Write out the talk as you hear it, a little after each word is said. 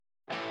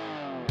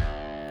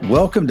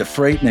Welcome to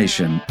Freight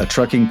Nation, a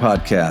trucking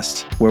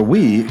podcast where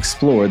we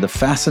explore the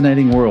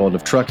fascinating world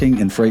of trucking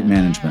and freight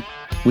management.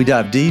 We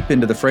dive deep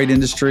into the freight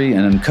industry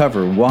and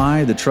uncover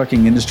why the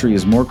trucking industry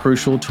is more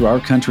crucial to our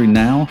country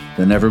now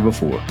than ever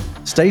before.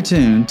 Stay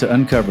tuned to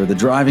uncover the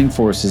driving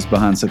forces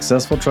behind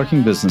successful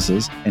trucking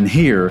businesses and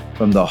hear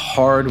from the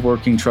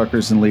hard-working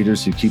truckers and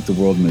leaders who keep the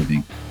world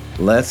moving.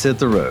 Let's hit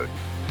the road.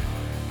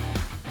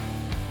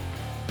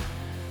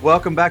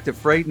 Welcome back to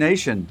Freight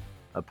Nation,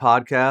 a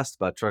podcast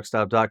by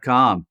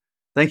truckstop.com.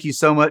 Thank you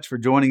so much for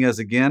joining us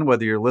again,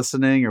 whether you're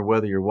listening or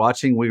whether you're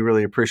watching. We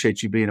really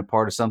appreciate you being a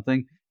part of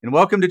something. And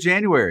welcome to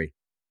January.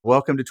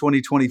 Welcome to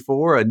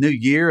 2024, a new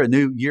year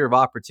of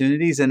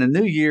opportunities, and a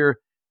new year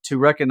to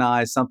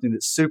recognize something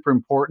that's super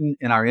important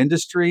in our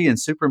industry and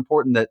super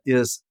important that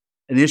is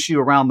an issue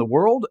around the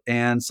world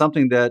and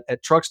something that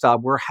at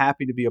Truckstop we're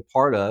happy to be a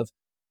part of,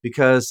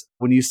 because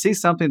when you see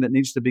something that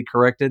needs to be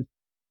corrected,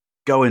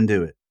 go and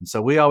do it. And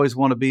so we always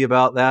want to be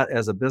about that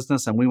as a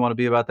business, and we want to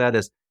be about that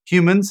as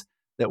humans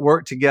that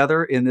work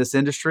together in this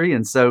industry.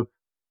 And so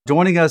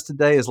joining us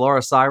today is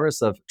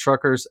Cyrus of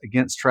Truckers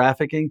Against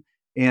Trafficking.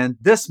 And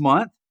this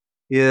month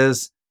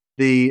is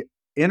the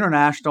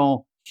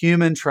International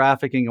Human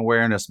Trafficking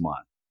Awareness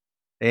Month.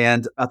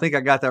 And I think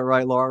I got that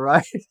right, Laura,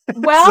 right?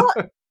 Well,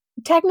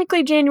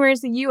 technically January is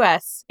the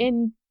U.S.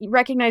 in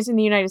recognizing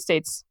the United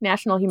States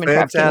National Human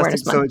Trafficking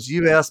Awareness Month. So it's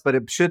U.S., but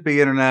it should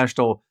be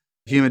International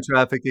Human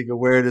Trafficking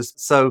Awareness.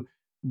 So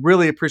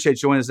really appreciate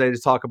joining us today to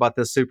talk about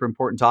this super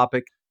important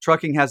topic.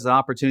 Trucking has an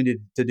opportunity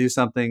to do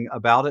something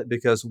about it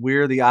because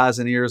we're the eyes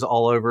and ears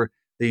all over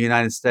the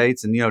United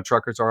States. And,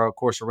 truckers are, of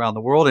course, around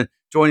the world. And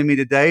joining me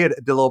today,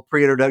 the little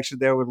pre-introduction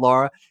there with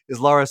Laura, is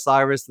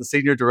Cyrus, the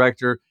Senior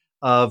Director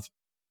of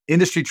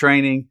Industry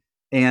Training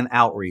and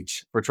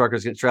Outreach for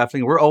Truckers Against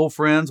Trafficking. We're old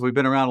friends. We've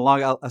been around a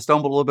long. I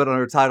stumbled a little bit on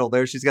her title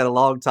there. She's got a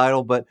long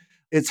title, but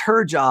it's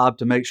her job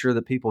to make sure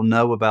that people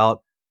know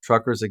about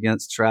Truckers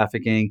Against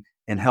Trafficking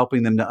and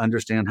helping them to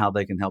understand how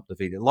they can help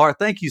defeat it. Laura,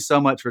 thank you so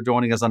much for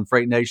joining us on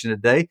Freight Nation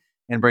today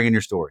and bringing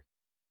your story.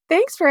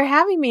 Thanks for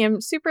having me.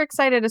 I'm super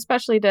excited,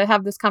 especially to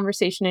have this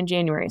conversation in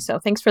January. So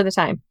thanks for the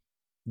time.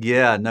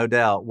 Yeah, no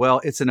doubt. Well,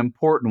 it's an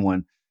important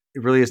one.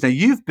 It really is. Now,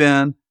 you've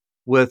been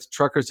with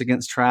Truckers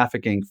Against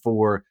Trafficking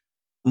for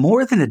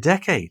more than a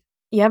decade.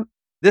 Yep.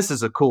 This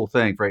is a cool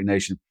thing, Freight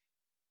Nation.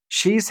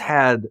 She's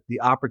had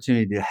the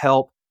opportunity to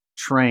help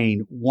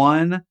train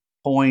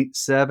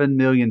 1.7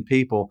 million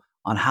people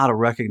on how to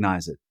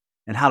recognize it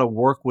and how to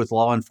work with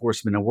law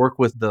enforcement and work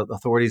with the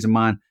authorities in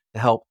mind to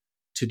help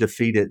to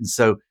defeat it. And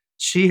so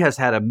she has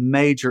had a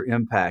major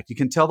impact. You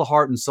can tell the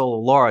heart and soul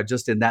of Laura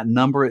just in that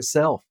number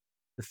itself,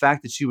 the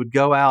fact that she would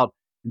go out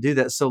and do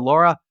that. So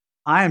Laura,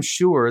 I am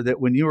sure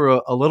that when you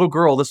were a little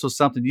girl, this was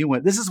something you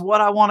went, this is what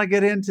I want to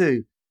get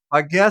into.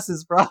 My guess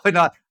is probably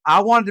not.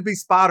 I wanted to be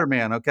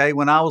Spider-Man, okay,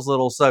 when I was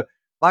little. So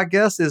my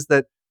guess is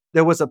that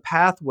there was a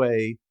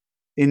pathway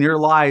in your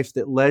life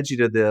that led you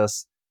to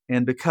this.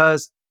 And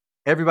because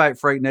everybody at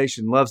Freight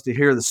Nation loves to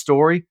hear the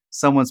story,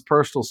 someone's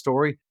personal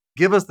story,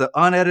 give us the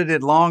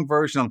unedited long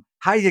version on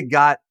how you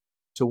got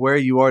to where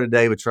you are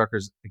today with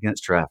Truckers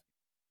Against Trafficking.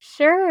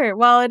 Sure.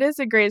 Well, it is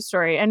a great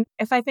story. And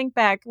if I think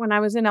back when I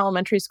was in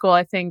elementary school,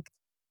 I think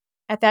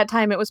at that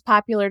time it was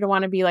popular to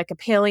want to be like a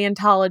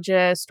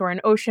paleontologist or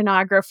an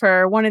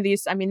oceanographer, one of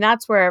these. I mean,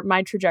 that's where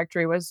my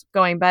trajectory was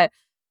going, but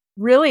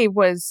really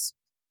was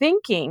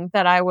thinking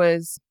that I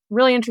was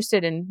really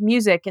interested in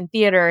music and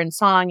theater and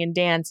song and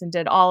dance and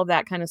did all of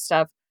that kind of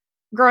stuff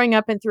growing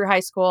up and through high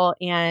school,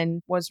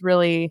 and was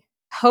really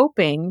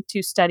hoping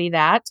to study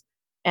that.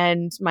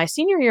 And my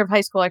senior year of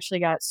high school actually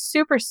got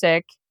super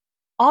sick,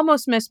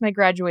 almost missed my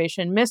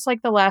graduation, missed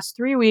like the last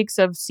 3 weeks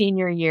of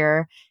senior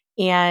year,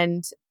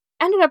 and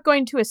ended up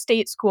going to a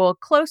state school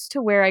close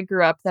to where I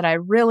grew up that I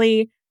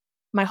really,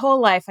 my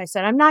whole life, I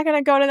said, I'm not going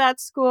to go to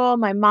that school.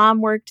 My mom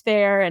worked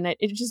there, and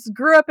it just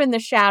grew up in the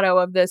shadow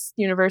of this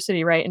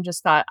university, right? And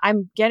just thought,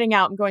 I'm getting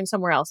out and going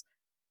somewhere else.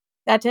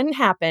 That didn't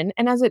happen.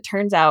 And as it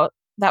turns out,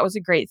 that was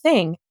a great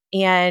thing.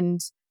 And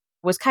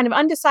was kind of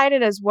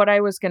undecided as what I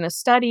was going to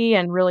study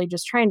and really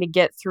just trying to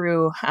get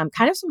through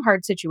kind of some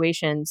hard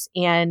situations.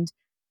 And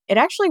it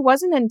actually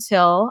wasn't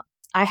until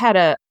I had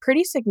a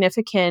pretty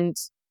significant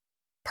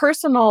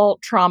personal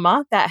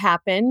trauma that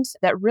happened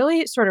that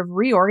really sort of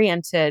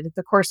reoriented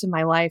the course of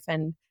my life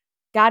and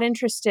got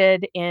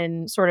interested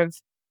in sort of,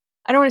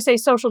 I don't want to say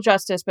social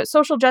justice, but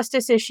social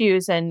justice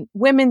issues and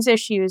women's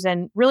issues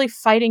and really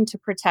fighting to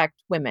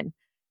protect women.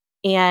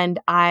 And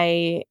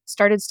I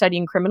started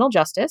studying criminal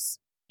justice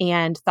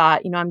and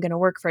thought, I'm going to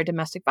work for a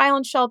domestic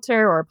violence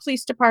shelter or a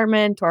police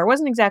department, or I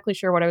wasn't exactly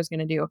sure what I was going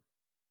to do.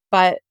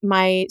 But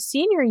my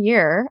senior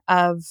year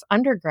of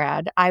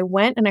undergrad, I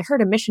went and I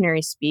heard a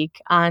missionary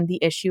speak on the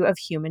issue of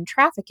human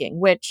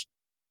trafficking, which,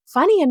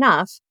 funny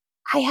enough,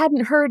 I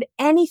hadn't heard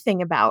anything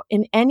about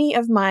in any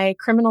of my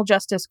criminal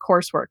justice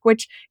coursework,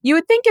 which you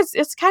would think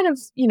is kind of,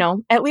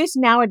 at least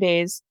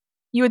nowadays,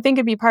 you would think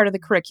it'd be part of the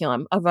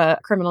curriculum of a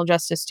criminal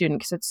justice student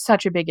because it's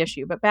such a big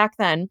issue. But back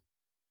then,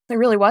 it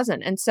really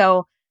wasn't. And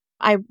so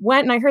I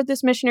went and I heard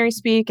this missionary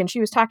speak, and she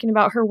was talking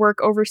about her work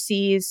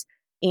overseas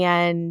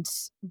and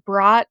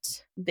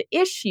brought the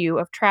issue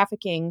of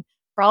trafficking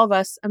for all of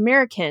us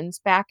Americans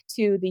back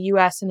to the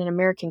US in an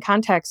American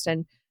context,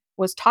 and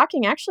was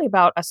talking actually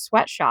about a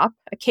sweatshop,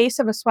 a case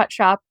of a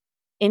sweatshop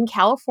in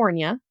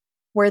California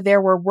where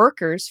there were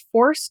workers,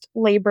 forced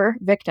labor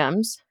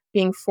victims,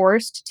 being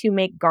forced to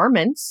make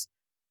garments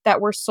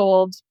that were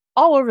sold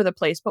all over the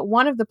place. But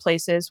one of the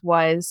places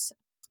was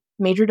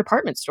major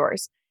department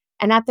stores.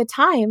 And at the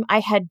time, I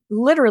had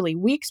literally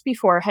weeks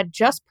before had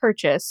just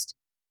purchased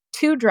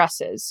two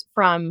dresses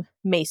from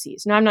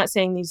Macy's. Now, I'm not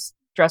saying these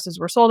dresses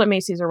were sold at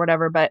Macy's or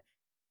whatever, but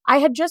I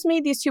had just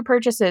made these two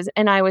purchases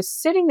and I was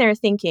sitting there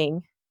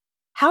thinking,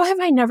 how have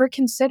I never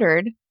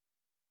considered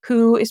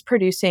who is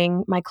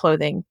producing my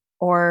clothing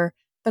or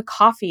the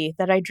coffee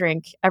that I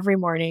drink every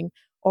morning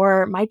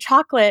or my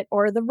chocolate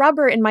or the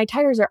rubber in my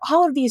tires or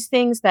all of these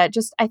things that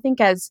just, I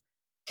think as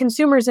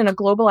consumers in a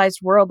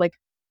globalized world, like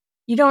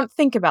you don't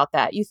think about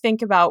that. You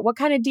think about what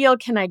kind of deal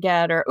can I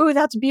get or, ooh,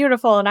 that's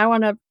beautiful and I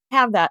want to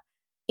have that.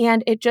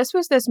 And it just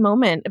was this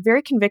moment, a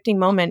very convicting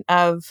moment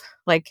of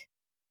like,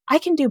 I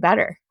can do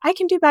better. I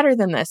can do better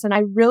than this. And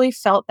I really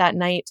felt that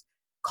night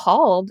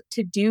called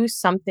to do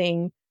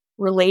something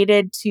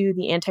related to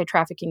the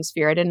anti-trafficking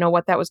sphere. I didn't know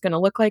what that was going to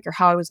look like or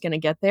how I was going to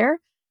get there.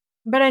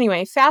 But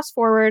anyway, fast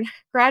forward,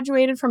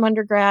 graduated from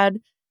undergrad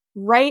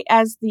right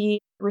as the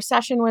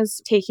recession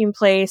was taking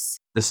place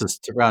This is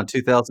around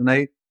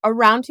 2008,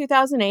 around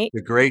 2008.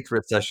 the Great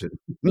Recession.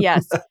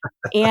 Yes.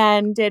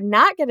 And did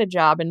not get a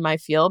job in my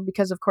field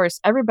because, of course,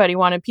 everybody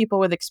wanted people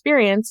with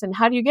experience. And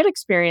how do you get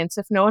experience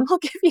if no one will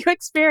give you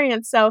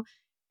experience? So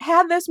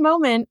had this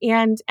moment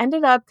and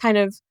ended up kind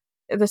of,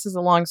 this is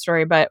a long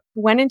story, but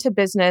went into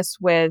business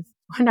with,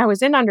 when I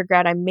was in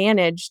undergrad, I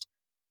managed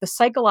the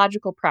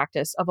psychological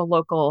practice of a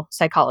local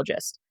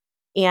psychologist.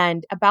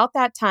 And about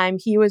that time,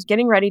 he was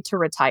getting ready to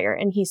retire.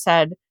 And he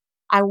said,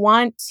 I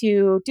want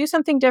to do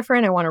something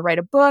different. I want to write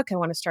a book. I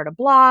want to start a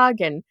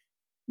blog. And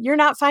you're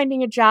not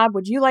finding a job.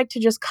 Would you like to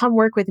just come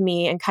work with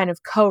me and kind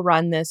of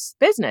co-run this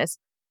business?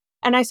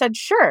 And I said,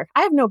 sure,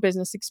 I have no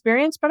business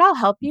experience, but I'll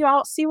help you.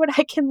 I'll see what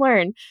I can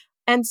learn.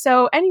 And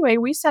so anyway,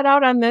 we set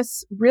out on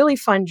this really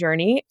fun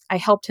journey. I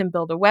helped him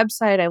build a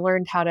website. I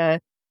learned how to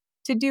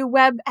do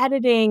web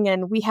editing,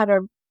 and we had a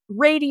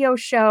radio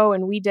show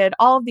and we did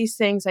all of these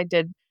things. I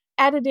did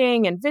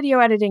editing and video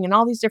editing and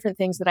all these different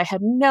things that I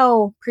had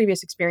no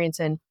previous experience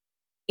in.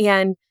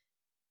 And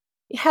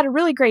had a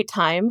really great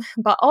time.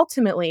 But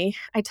ultimately,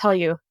 I tell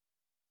you,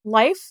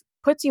 life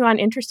puts you on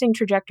interesting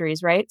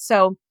trajectories, right?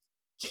 So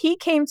he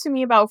came to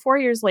me about 4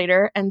 years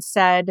later and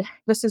said,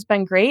 this has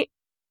been great,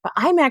 but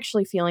I'm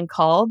actually feeling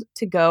called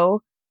to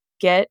go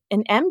get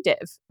an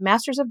MDiv,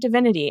 Master's of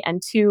Divinity,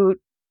 and to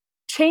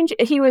change.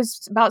 He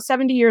was about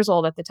 70 years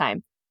old at the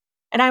time.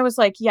 And I was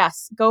like,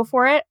 yes, go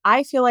for it.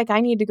 I feel like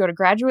I need to go to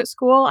graduate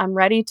school. I'm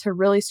ready to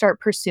really start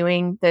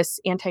pursuing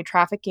this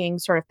anti-trafficking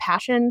sort of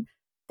passion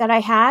that I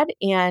had.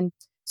 And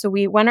so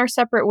we went our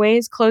separate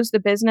ways, closed the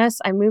business.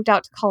 I moved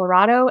out to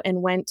Colorado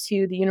and went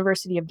to the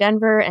University of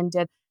Denver and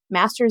did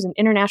Masters in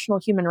International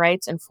Human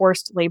Rights and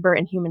Forced Labor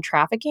and Human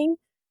Trafficking.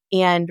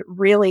 And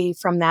really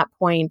from that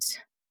point,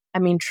 I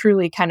mean,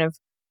 truly kind of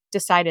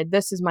decided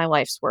this is my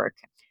life's work.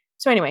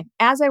 So anyway,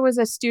 as I was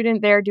a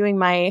student there doing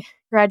my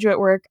graduate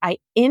work, I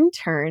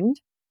interned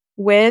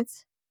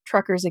with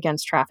Truckers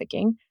Against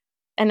Trafficking.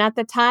 And at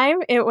the time,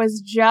 it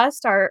was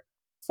just our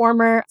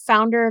former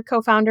founder,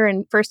 co-founder,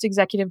 and first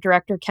executive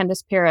director,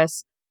 Candace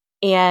Paris.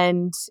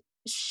 And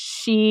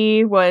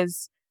she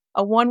was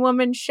a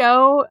one-woman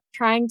show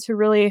trying to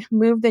really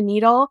move the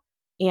needle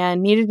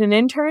and needed an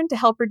intern to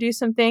help her do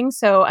some things.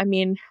 So, I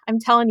mean, I'm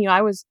telling you,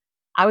 I was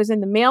in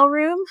the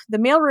mailroom. The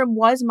mailroom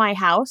was my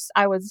house.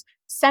 I was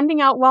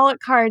sending out wallet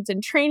cards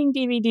and training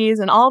DVDs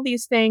and all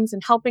these things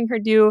and helping her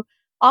do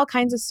all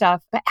kinds of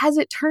stuff. But as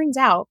it turns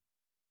out,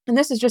 and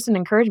this is just an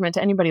encouragement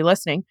to anybody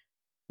listening,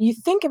 you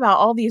think about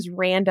all these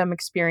random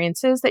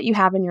experiences that you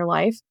have in your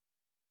life,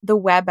 the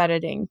web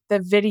editing, the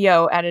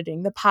video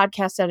editing, the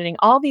podcast editing,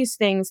 all these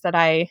things that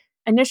I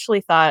initially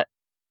thought,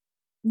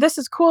 this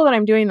is cool that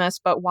I'm doing this,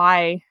 but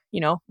why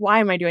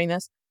am I doing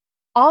this?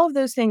 All of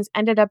those things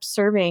ended up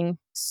serving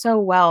so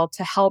well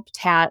to help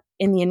Tat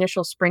in the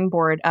initial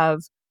springboard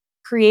of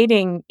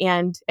creating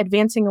and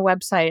advancing a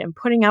website and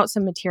putting out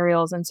some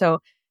materials. And so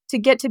to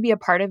get to be a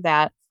part of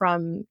that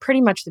from pretty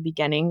much the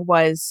beginning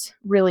was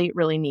really,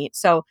 really neat.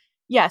 So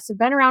yes, I've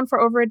been around for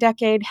over a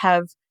decade,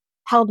 have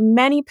held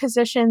many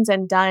positions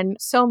and done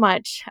so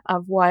much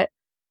of what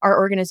our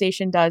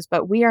organization does,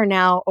 but we are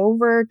now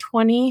over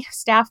 20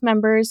 staff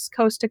members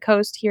coast to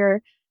coast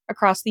here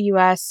across the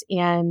US.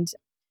 And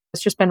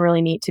it's just been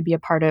really neat to be a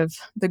part of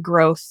the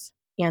growth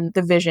and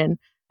the vision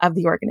of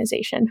the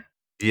organization.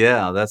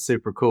 Yeah, that's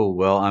super cool.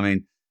 Well, I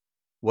mean,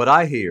 what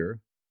I hear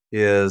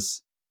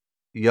is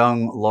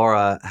young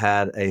Laura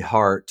had a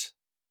heart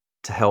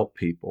to help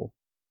people.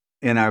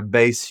 In our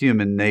base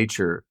human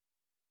nature,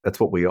 that's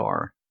what we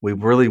are. We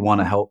really want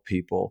to help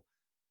people.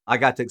 I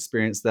got to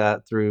experience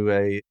that through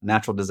a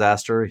natural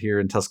disaster here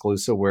in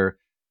Tuscaloosa where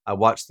I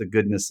watched the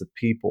goodness of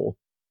people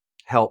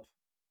help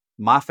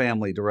my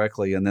family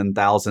directly, and then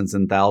thousands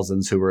and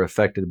thousands who were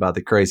affected by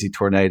the crazy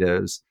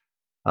tornadoes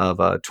of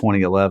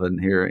 2011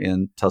 here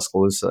in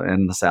Tuscaloosa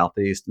and the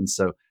Southeast. And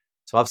so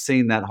I've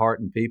seen that heart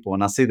in people,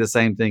 and I see the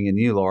same thing in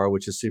you, Laura,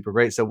 which is super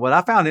great. So what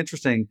I found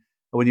interesting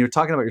when you were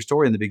talking about your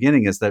story in the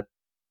beginning is that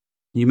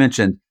you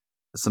mentioned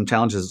some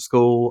challenges at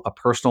school, a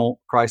personal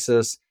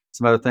crisis,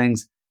 some other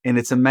things. And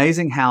it's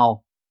amazing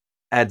how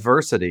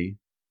adversity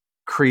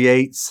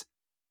creates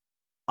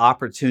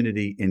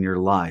opportunity in your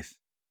life.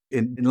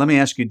 And let me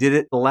ask you, did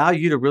it allow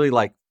you to really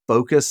like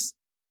focus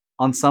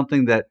on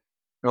something that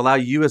or allow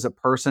you as a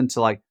person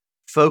to like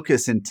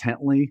focus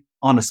intently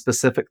on a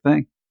specific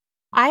thing?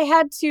 I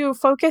had to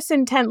focus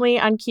intently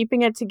on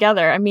keeping it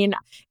together. I mean,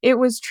 it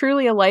was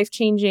truly a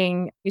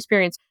life-changing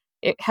experience.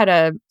 It had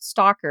a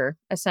stalker,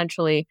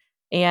 essentially,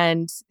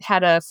 and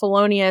had a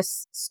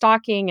felonious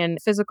stalking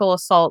and physical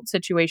assault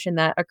situation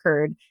that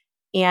occurred.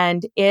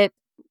 And it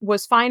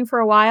was fine for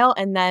a while.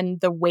 And then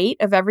the weight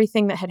of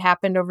everything that had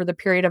happened over the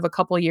period of a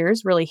couple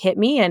years really hit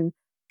me. And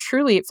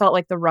truly, it felt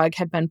like the rug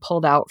had been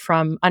pulled out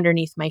from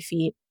underneath my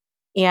feet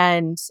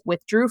and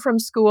withdrew from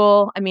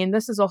school. I mean,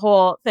 this is a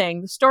whole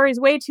thing. The story's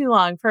way too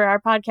long for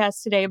our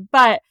podcast today,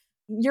 but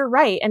you're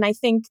right. And I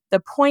think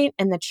the point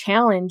and the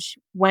challenge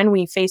when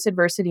we face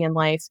adversity in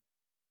life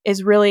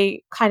is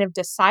really kind of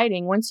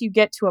deciding once you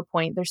get to a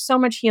point, there's so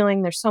much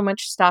healing, there's so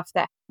much stuff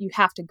that you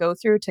have to go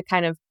through to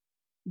kind of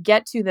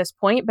get to this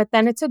point. But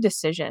then it's a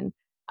decision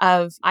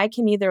of I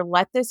can either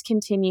let this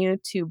continue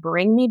to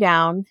bring me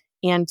down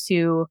and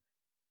to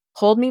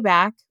hold me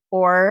back,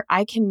 or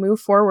I can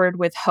move forward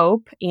with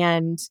hope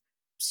and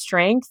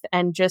strength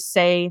and just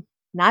say,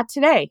 not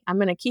today. I'm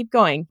going to keep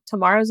going.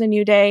 Tomorrow's a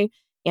new day,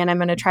 and I'm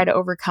going to try to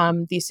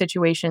overcome these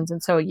situations.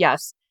 And so,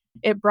 yes,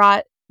 it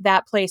brought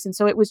that place. And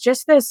so it was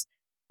just this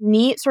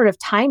neat sort of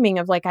timing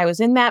of like, I was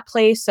in that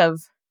place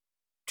of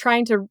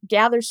trying to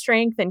gather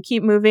strength and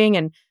keep moving.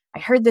 And I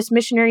heard this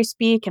missionary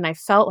speak, and I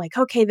felt like,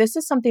 okay, this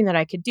is something that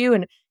I could do.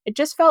 And it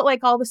just felt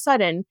like all of a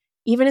sudden,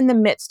 even in the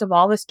midst of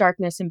all this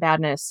darkness and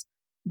badness,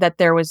 that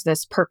there was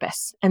this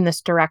purpose and this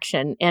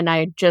direction. And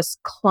I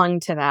just clung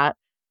to that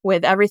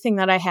with everything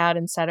that I had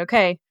and said,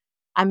 okay,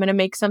 I'm going to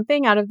make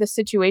something out of this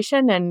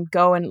situation and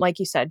go and, like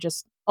you said,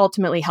 just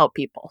ultimately help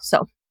people.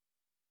 So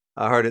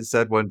I heard it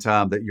said one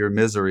time that your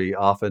misery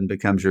often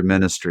becomes your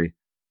ministry.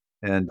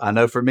 And I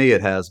know for me,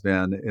 it has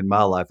been in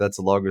my life. That's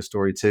a longer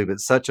story too,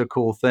 but such a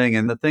cool thing.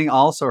 And the thing I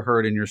also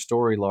heard in your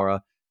story,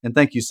 Laura, and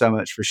thank you so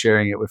much for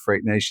sharing it with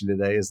Freight Nation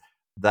today, is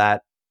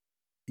that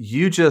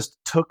you just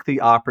took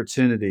the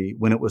opportunity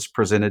when it was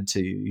presented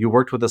to you. You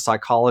worked with a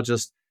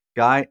psychologist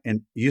guy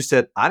and you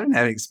said, I didn't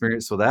have any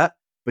experience with that.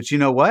 But you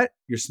know what?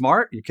 You're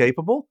smart, you're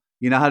capable,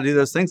 you know how to do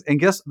those things. And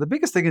guess the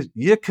biggest thing is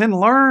you can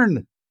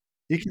learn.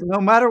 You can, no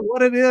matter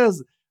what it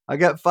is. I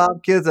got 5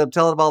 kids, I'm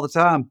telling them all the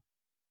time.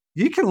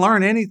 You can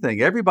learn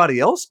anything. Everybody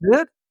else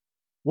did.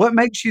 What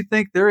makes you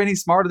think they're any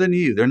smarter than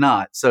you? They're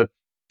not. So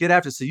get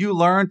after it. So you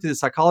learned through the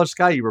psychologist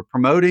guy, you were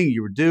promoting,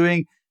 you were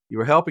doing, you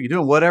were helping, you're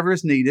doing whatever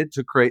is needed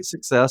to create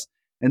success.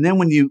 And then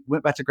when you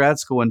went back to grad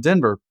school in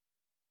Denver,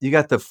 you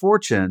got the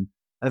fortune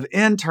of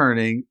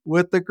interning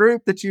with the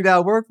group that you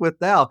now work with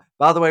now.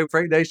 By the way,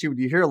 Freight Nation, when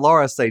you hear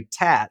Laura say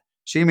TAT,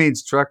 she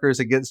means Truckers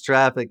Against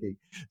Trafficking.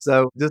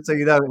 So just so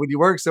you know, when you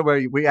work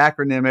somewhere, we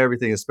acronym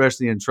everything,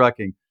 especially in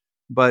trucking.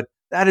 But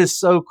that is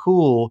so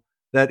cool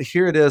that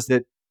here it is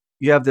that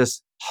you have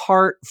this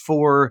heart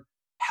for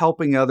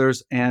helping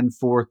others and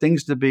for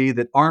things to be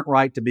that aren't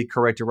right to be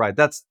corrected right.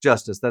 That's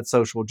justice. That's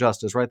social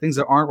justice, right? Things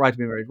that aren't right to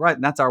be made right.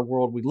 And that's our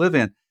world we live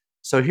in.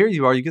 So here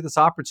you are, you get this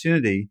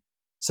opportunity.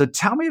 So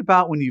tell me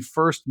about when you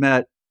first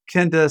met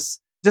Candace,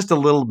 just a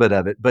little bit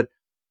of it, but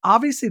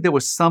obviously there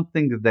was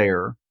something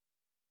there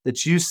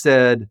that you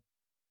said,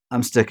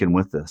 I'm sticking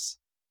with this.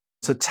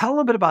 So tell a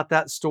little bit about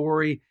that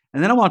story.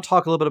 And then I want to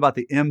talk a little bit about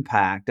the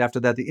impact. After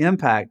that, the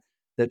impact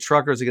that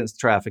Truckers Against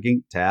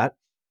Trafficking, TAT,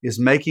 is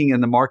making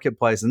in the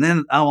marketplace. And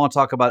then I want to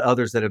talk about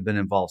others that have been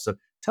involved. So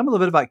tell me a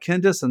little bit about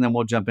Candace, and then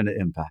we'll jump into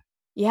impact.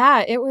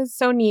 yeah, it was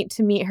so neat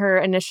to meet her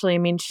initially. I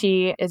mean,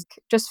 she is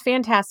just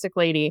fantastic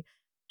lady,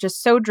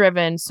 just so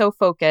driven, so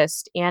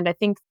focused. And I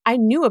think I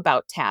knew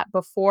about TAT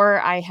before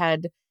I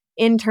had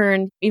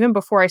interned, even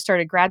before I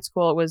started grad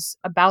school. It was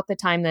about the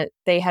time that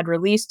they had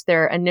released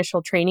their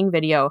initial training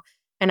video.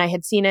 And I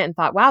had seen it and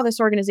thought, wow, this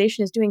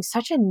organization is doing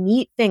such a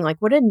neat thing. Like,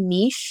 what a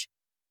niche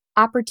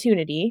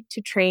opportunity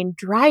to train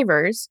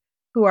drivers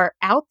who are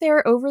out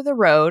there over the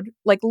road,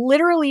 like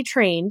literally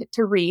trained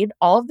to read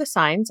all of the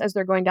signs as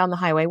they're going down the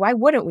highway. Why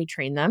wouldn't we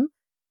train them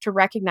to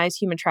recognize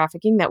human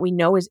trafficking that we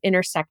know is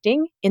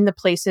intersecting in the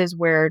places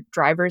where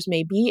drivers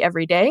may be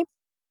every day?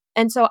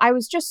 And so I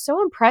was just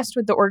so impressed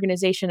with the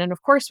organization and,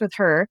 of course, with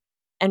her.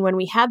 And when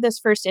we had this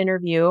first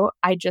interview,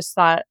 I just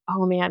thought,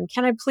 oh man,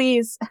 can I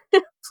please,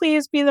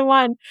 please be the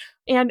one?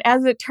 And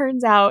as it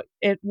turns out,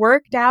 it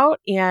worked out.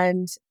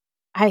 And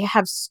I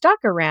have stuck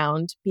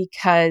around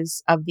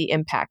because of the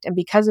impact and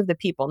because of the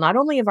people, not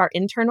only of our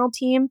internal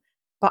team,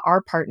 but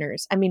our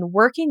partners. I mean,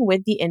 working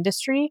with the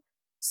industry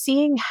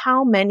seeing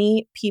how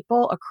many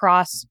people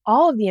across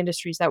all of the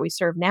industries that we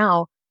serve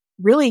now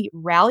really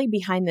rally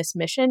behind this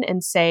mission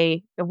and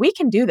say, we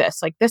can do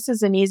this. Like, this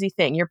is an easy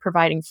thing. You're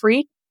providing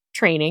free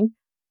training.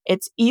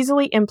 It's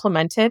easily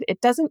implemented. It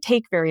doesn't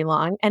take very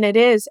long. And it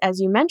is, as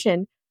you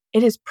mentioned,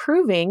 it is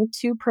proving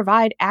to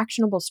provide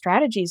actionable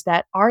strategies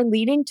that are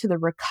leading to the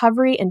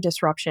recovery and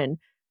disruption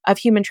of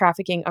human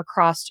trafficking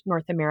across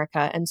North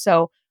America. And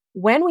so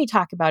when we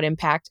talk about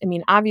impact, I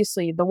mean,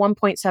 obviously the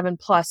 1.7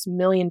 plus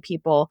million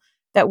people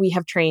that we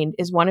have trained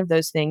is one of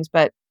those things,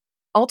 but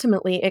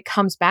ultimately it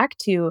comes back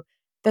to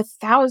the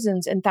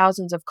thousands and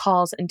thousands of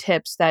calls and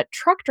tips that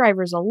truck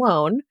drivers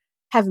alone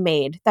have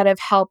made that have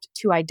helped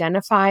to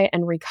identify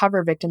and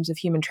recover victims of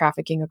human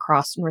trafficking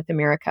across North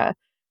America.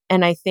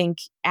 And I think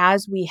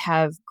as we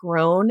have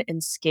grown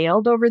and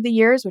scaled over the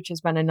years, which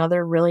has been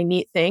another really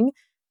neat thing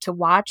to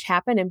watch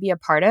happen and be a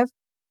part of,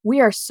 we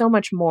are so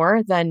much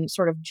more than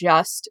sort of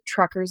just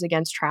truckers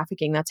against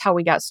trafficking. That's how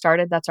we got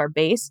started. That's our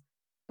base.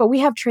 But we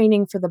have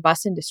training for the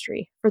bus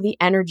industry, for the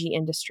energy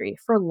industry,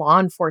 for law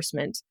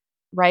enforcement,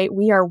 right?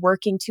 We are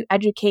working to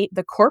educate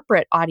the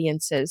corporate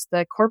audiences,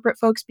 the corporate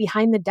folks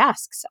behind the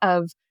desks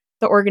of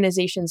the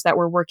organizations that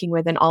we're working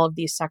with in all of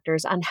these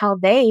sectors on how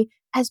they,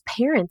 as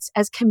parents,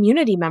 as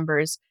community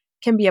members,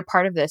 can be a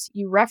part of this.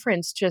 You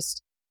referenced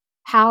just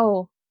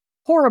how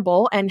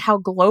horrible and how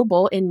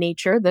global in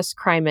nature this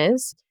crime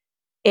is.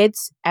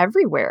 It's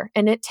everywhere,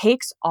 and it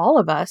takes all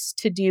of us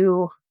to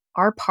do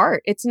our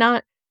part. It's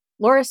not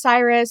Laura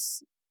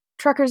Cyrus,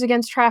 Truckers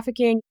Against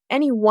Trafficking,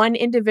 any one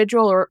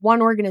individual or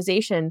one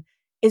organization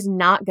is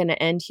not going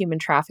to end human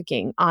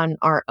trafficking on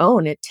our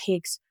own. It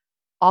takes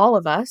all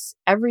of us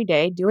every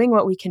day doing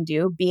what we can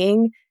do,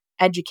 being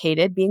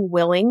educated, being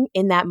willing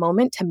in that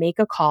moment to make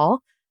a call.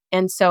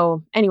 And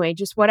so anyway,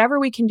 just whatever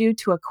we can do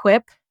to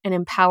equip and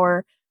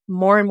empower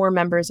more and more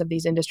members of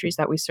these industries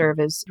that we serve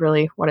is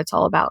really what it's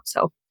all about.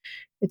 So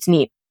it's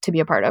neat to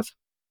be a part of.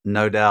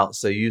 No doubt.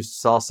 So you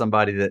saw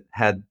somebody that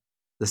had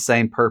the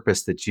same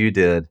purpose that you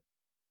did,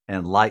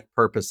 and like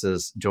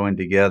purposes joined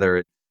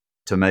together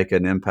to make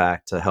an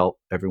impact to help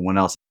everyone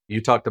else.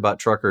 You talked about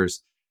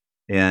truckers,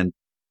 and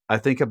I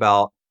think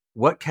about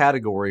what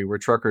category were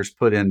truckers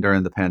put in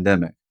during the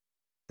pandemic?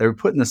 They were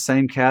put in the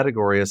same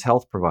category as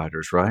health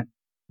providers, right?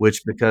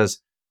 Which, because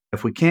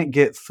if we can't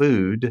get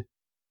food,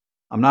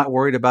 I'm not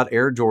worried about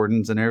Air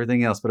Jordans and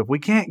everything else, but if we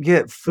can't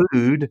get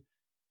food,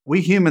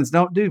 we humans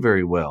don't do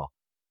very well.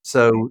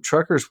 So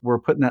truckers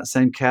were put in that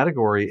same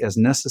category as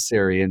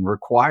necessary and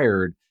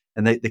required,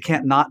 and they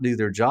can't not do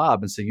their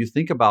job. And so you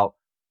think about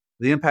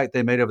the impact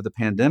they made over the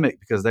pandemic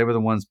because they were the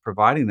ones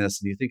providing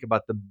this. And you think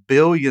about the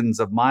billions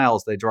of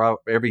miles they drive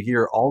every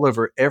year all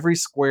over every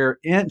square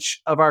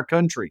inch of our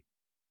country,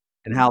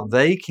 and how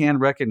they can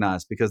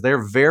recognize, because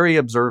they're very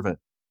observant,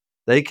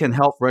 they can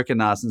help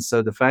recognize. And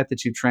so the fact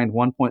that you trained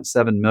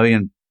 1.7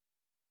 million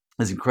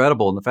is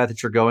incredible. And the fact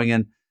that you're going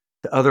in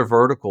to other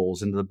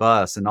verticals, into the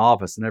bus and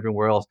office and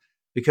everywhere else,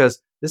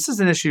 because this is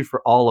an issue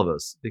for all of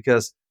us,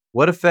 because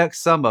what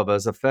affects some of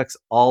us affects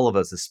all of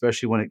us,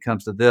 especially when it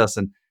comes to this.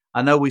 And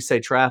I know we say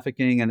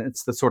trafficking and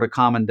it's the sort of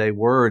common day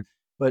word,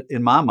 but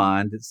in my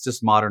mind, it's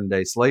just modern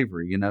day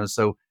slavery, you know?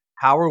 So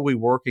how are we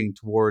working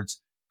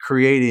towards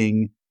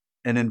creating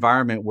an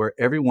environment where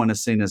everyone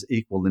is seen as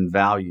equal in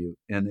value?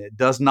 And it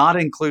does not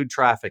include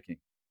trafficking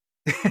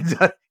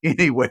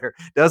anywhere,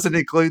 doesn't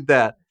include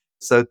that.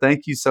 So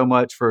thank you so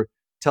much for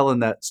telling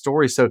that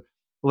story. So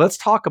let's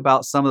talk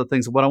about some of the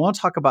things. What I want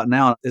to talk about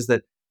now is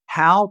that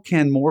how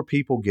can more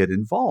people get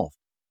involved?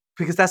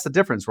 Because that's the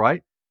difference,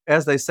 right?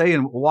 As they say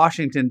in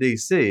Washington,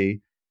 D.C.,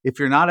 if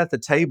you're not at the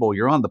table,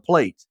 you're on the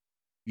plate.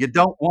 You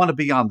don't want to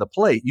be on the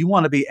plate. You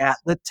want to be at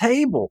the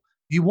table.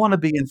 You want to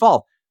be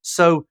involved.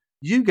 So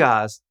you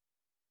guys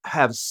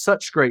have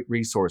such great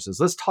resources.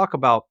 Let's talk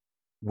about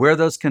where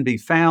those can be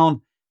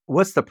found.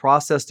 What's the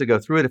process to go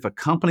through it? If a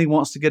company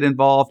wants to get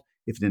involved,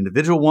 if an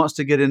individual wants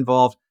to get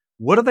involved,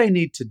 what do they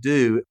need to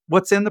do?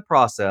 What's in the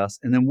process?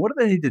 And then what do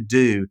they need to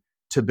do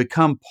to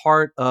become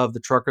part of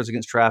the Truckers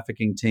Against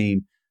Trafficking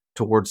team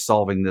towards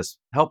solving this,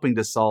 helping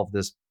to solve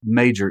this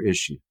major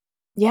issue?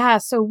 Yeah,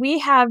 so we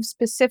have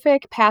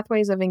specific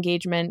pathways of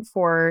engagement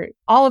for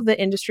all of the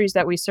industries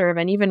that we serve.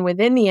 And even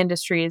within the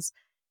industries,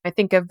 I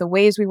think of the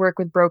ways we work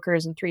with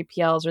brokers and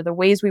 3PLs, or the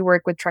ways we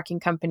work with trucking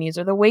companies,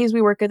 or the ways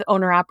we work with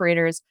owner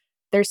operators.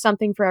 There's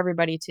something for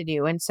everybody to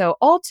do. And so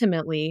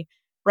ultimately,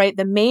 right,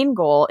 the main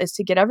goal is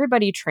to get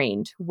everybody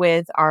trained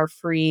with our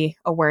free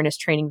awareness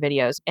training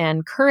videos.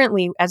 And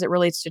currently, as it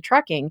relates to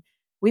trucking,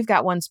 we've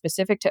got one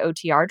specific to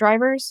OTR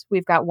drivers.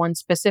 We've got one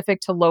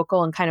specific to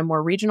local and kind of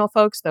more regional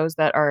folks, those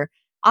that are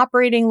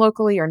operating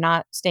locally or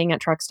not staying at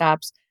truck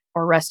stops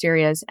or rest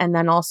areas. And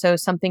then also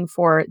something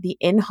for the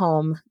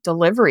in-home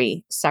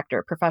delivery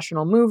sector,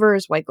 professional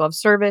movers, white glove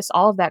service,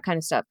 all of that kind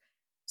of stuff.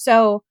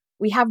 So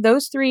we have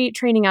those three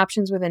training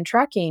options within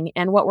trucking.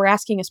 And what we're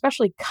asking,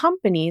 especially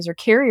companies or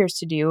carriers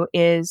to do,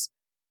 is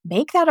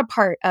make that a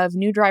part of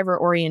new driver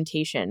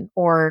orientation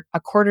or a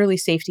quarterly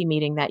safety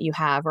meeting that you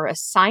have, or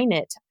assign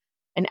it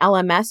an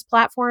LMS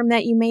platform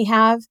that you may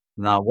have.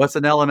 Now, what's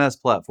an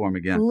LMS platform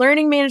again?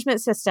 Learning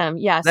management system.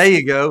 There Yes.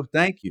 you go.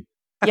 Thank you.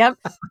 Yep.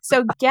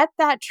 So get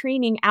that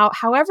training out.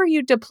 However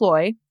you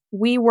deploy,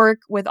 we work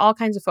with all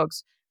kinds of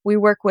folks. We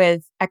work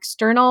with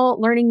external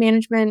learning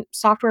management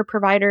software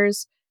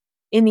providers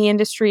in the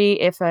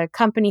industry. If a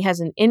company has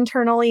an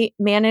internally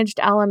managed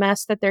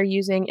LMS that they're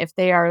using, if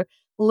they are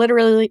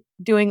literally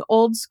doing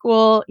old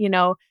school,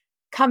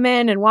 come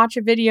in and watch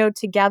a video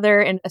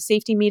together in a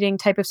safety meeting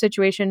type of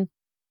situation,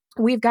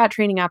 we've got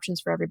training options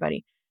for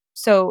everybody.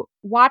 So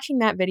watching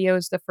that video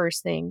is the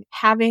first thing.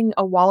 Having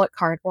a wallet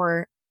card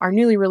or our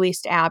newly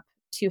released app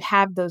to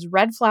have those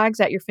red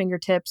flags at your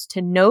fingertips,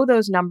 to know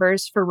those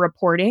numbers for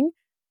reporting.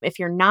 If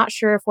you're not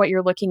sure if what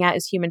you're looking at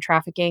is human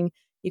trafficking,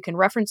 you can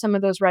reference some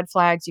of those red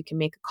flags. You can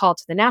make a call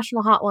to the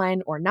national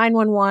hotline or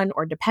 911,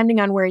 or depending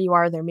on where you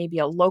are, there may be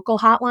a local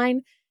hotline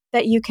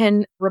that you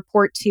can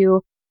report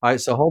to. All right.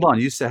 So hold on.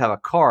 You used to have a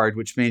card,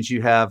 which means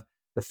you have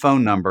the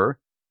phone number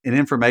and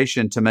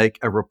information to make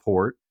a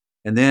report.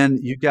 And then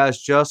you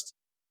guys just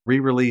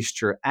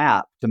re-released your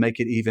app to make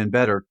it even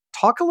better.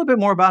 Talk a little bit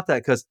more about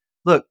that, because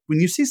look, when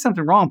you see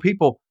something wrong,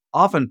 people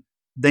often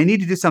they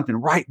need to do something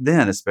right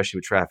then, especially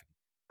with trafficking.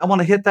 I want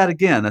to hit that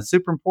again. That's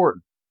super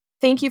important.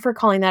 Thank you for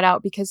calling that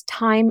out, because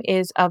time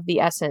is of the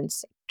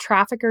essence.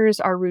 Traffickers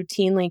are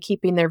routinely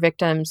keeping their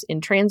victims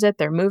in transit,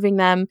 they're moving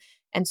them.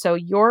 And so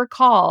your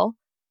call,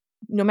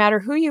 no matter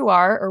who you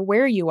are or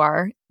where you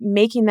are,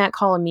 making that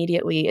call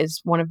immediately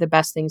is one of the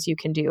best things you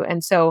can do.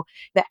 And so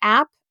the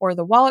app or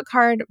the wallet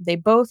card, they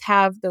both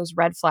have those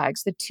red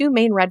flags. The two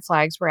main red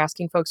flags we're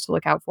asking folks to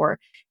look out for: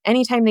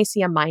 anytime they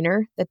see a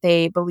minor that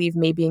they believe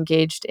may be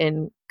engaged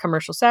in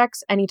commercial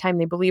sex, anytime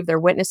they believe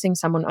they're witnessing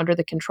someone under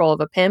the control of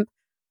a pimp,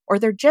 or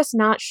they're just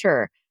not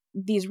sure.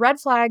 These red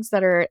flags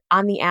that are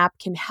on the app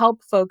can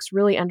help folks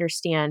really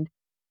understand,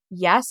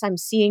 yes, I'm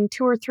seeing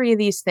 2 or 3 of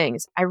these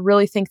things. I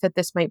really think that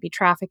this might be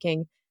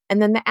trafficking.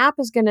 And then the app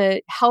is going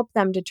to help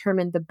them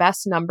determine the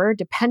best number,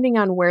 depending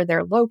on where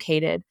they're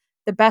located,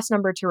 the best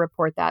number to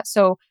report that.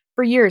 So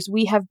for years,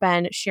 we have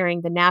been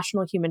sharing the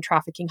National Human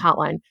Trafficking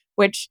Hotline,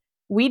 which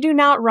we do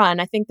not run.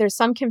 I think there's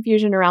some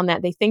confusion around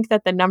that. They think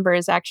that the number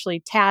is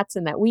actually TATS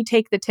and that we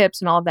take the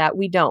tips and all of that.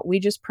 We don't. We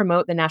just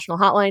promote the national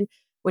hotline,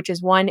 which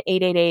is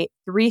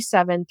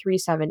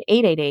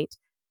 1-888-373-7888,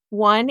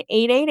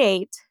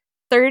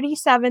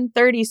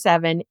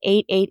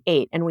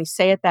 1-888-3737-888. And we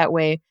say it that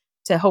way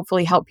to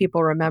hopefully help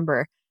people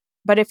remember.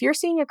 But if you're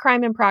seeing a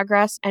crime in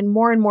progress, and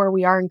more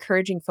we are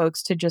encouraging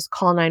folks to just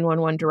call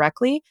 911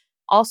 directly.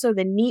 Also,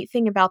 the neat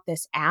thing about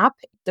this app,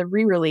 the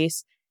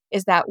re-release,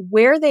 is that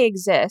where they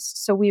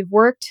exist, so we've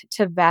worked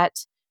to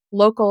vet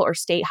local or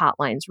state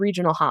hotlines,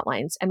 regional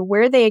hotlines, and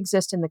where they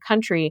exist in the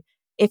country,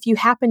 if you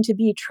happen to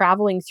be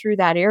traveling through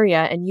that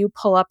area and you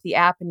pull up the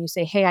app and you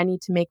say, hey, I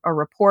need to make a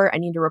report, I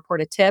need to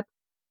report a tip,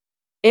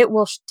 it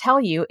will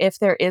tell you if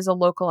there is a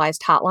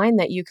localized hotline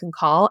that you can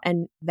call,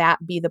 and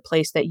that be the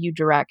place that you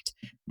direct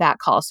that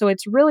call. So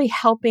it's really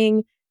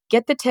helping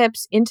get the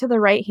tips into the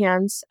right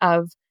hands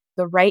of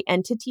the right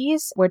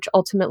entities, which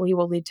ultimately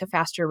will lead to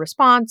faster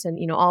response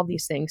and, all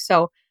these things.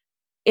 So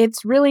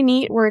it's really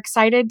neat. We're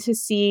excited to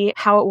see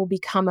how it will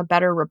become a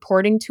better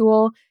reporting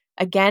tool.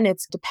 Again,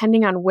 it's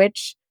depending on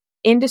which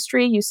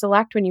industry you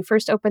select. When you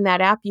first open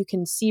that app, you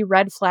can see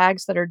red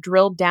flags that are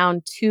drilled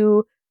down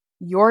to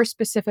your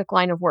specific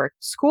line of work.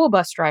 School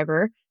bus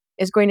driver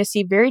is going to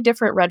see very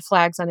different red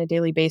flags on a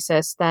daily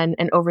basis than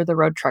an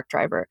over-the-road truck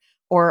driver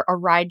or a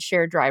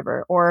rideshare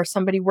driver or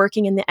somebody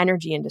working in the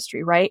energy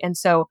industry, right? And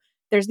so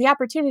there's the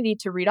opportunity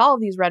to read all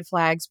of these red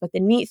flags, but the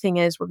neat thing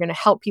is we're going to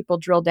help people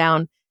drill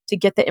down to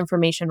get the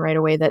information right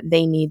away that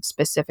they need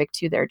specific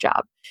to their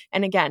job.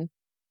 And again,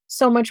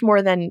 so much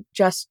more than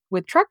just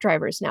with truck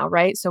drivers now,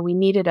 right? So we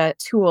needed a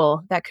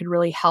tool that could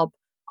really help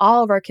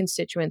all of our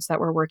constituents that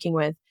we're working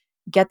with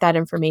get that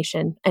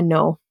information and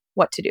know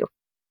what to do.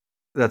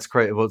 That's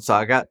great. Well, so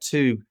I got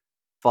 2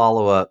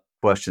 follow-up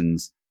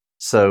questions.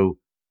 So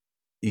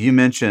you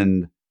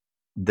mentioned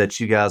that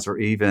you guys are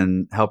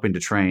even helping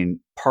to train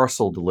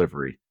parcel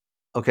delivery.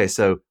 Okay,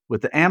 so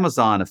with the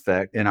Amazon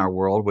effect in our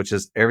world, which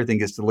is everything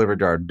gets delivered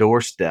to our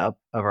doorstep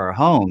of our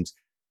homes,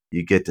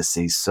 you get to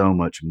see so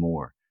much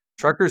more.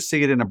 Truckers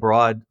see it in a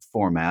broad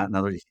format. In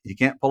other words, you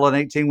can't pull an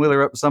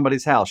 18-wheeler up to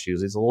somebody's house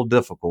usually. It's a little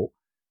difficult,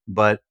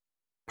 but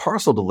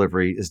parcel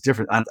delivery is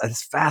different.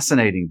 It's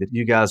fascinating that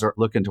you guys are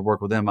looking to work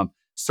with them. I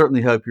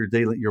certainly hope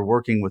you're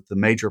working with the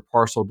major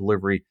parcel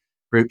delivery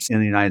groups in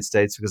the United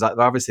States, because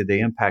obviously they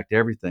impact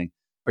everything.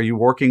 Are you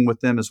working with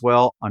them as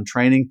well on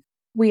training?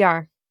 We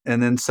are.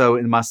 And then, so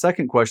in my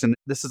second question,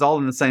 this is all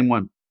in the same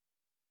one.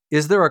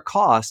 Is there a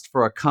cost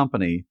for a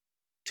company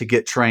to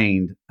get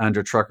trained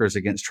under Truckers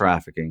Against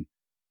Trafficking?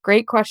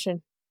 Great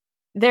question.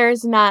 There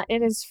is not.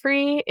 It is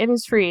free. It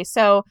is free.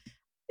 So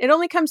it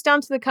only comes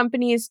down to the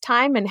company's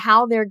time and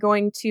how they're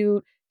going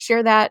to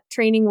share that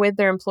training with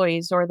their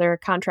employees or their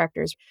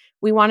contractors.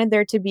 We wanted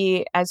there to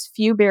be as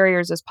few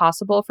barriers as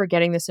possible for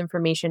getting this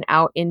information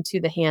out into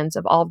the hands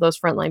of all of those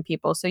frontline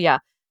people. So yeah,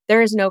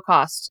 there is no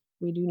cost.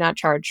 We do not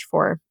charge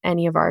for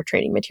any of our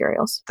training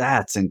materials.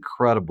 That's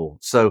incredible.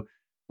 So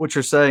what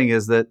you're saying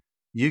is that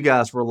you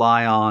guys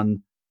rely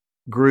on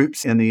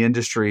groups in the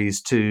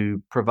industries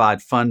to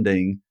provide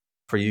funding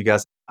for you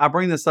guys. I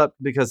bring this up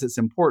because it's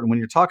important when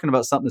you're talking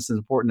about something that's as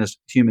important as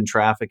human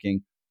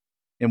trafficking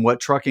and what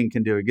trucking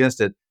can do against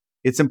it.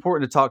 It's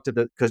important to talk to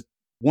because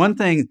one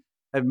thing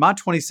in my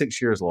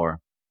 26 years, Laura,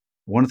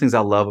 one of the things I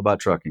love about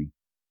trucking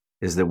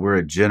is that we're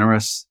a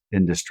generous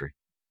industry.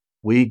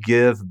 We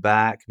give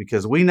back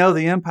because we know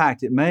the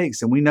impact it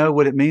makes and we know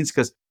what it means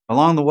because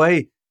along the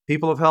way,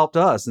 people have helped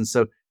us. And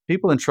so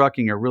people in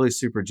trucking are really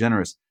super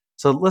generous.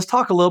 So let's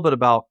talk a little bit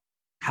about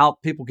how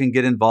people can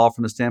get involved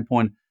from the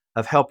standpoint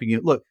of helping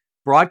you. Look,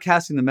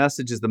 broadcasting the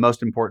message is the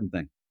most important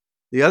thing.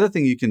 The other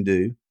thing you can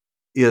do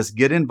is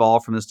get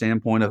involved from the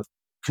standpoint of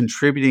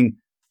contributing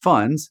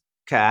funds,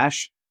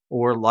 cash,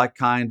 or like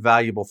kind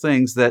valuable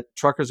things that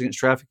Truckers Against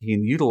Trafficking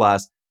can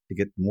utilize to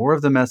get more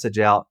of the message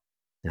out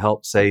to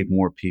help save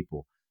more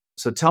people.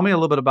 So tell me a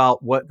little bit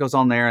about what goes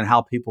on there and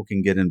how people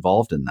can get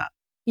involved in that.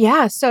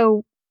 Yeah.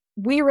 So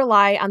we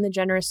rely on the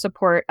generous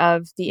support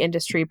of the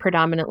industry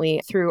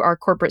predominantly through our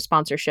corporate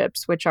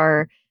sponsorships, which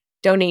are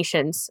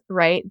donations,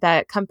 right?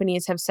 That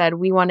companies have said,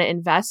 we want to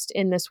invest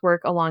in this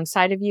work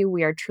alongside of you.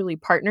 We are truly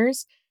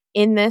partners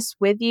in this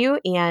with you.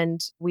 And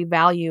we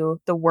value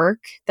the work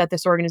that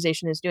this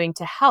organization is doing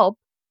to help.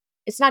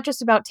 It's not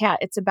just about TAT,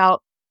 it's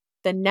about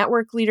the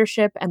network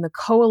leadership and the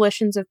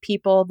coalitions of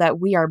people that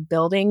we are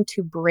building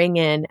to bring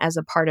in as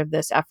a part of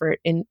this effort.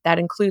 And that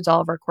includes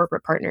all of our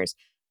corporate partners,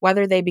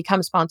 whether they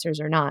become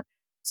sponsors or not.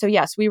 So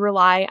yes, we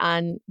rely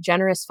on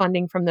generous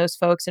funding from those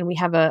folks, and we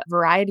have a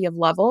variety of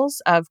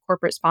levels of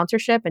corporate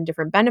sponsorship and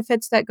different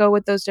benefits that go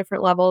with those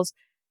different levels.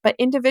 But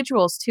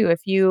individuals too,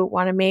 if you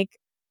want to make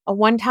a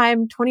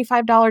one-time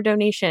 $25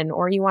 donation,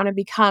 or you want to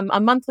become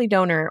a monthly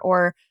donor,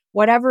 or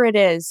whatever it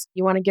is,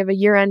 you want to give a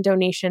year-end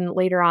donation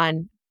later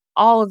on,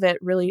 all of it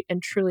really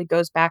and truly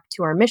goes back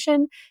to our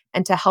mission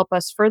and to help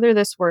us further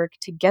this work,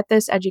 to get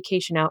this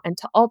education out, and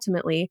to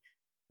ultimately,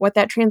 what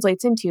that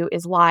translates into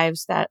is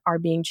lives that are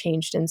being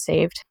changed and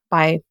saved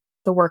by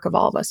the work of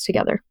all of us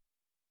together.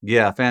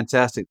 Yeah,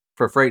 fantastic.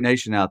 For Freight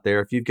Nation out there,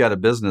 if you've got a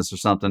business or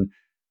something,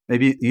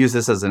 maybe use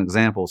this as an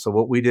example. So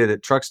what we did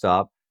at Truck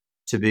Stop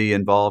to be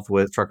involved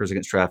with Truckers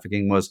Against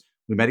Trafficking was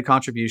we made a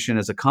contribution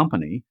as a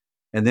company,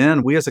 and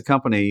then we as a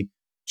company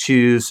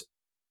choose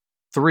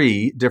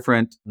 3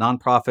 different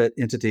nonprofit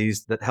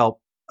entities that help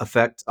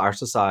affect our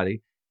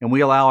society. And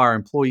we allow our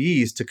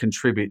employees to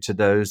contribute to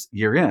those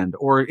year end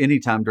or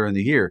anytime during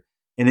the year.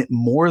 And it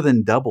more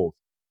than doubled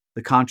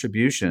the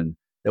contribution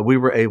that we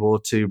were able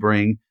to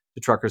bring to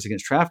Truckers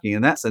Against Trafficking.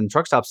 And that's in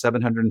Truck Stop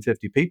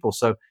 750 people.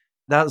 So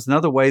that's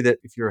another way that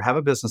if you have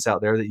a business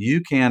out there that you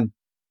can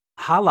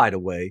highlight a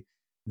way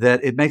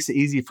that it makes it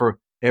easy for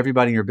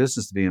everybody in your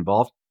business to be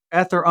involved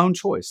at their own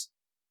choice.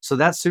 So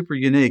that's super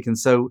unique. And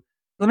so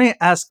let me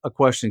ask a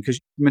question because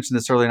you mentioned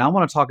this earlier, and I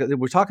want to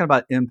we're talking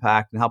about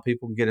impact and how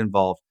people can get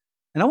involved.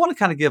 And I want to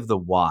kind of give the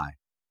why.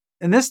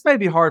 And this may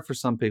be hard for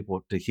some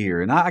people to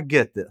hear, and I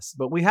get this,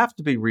 but we have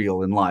to be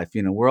real in life.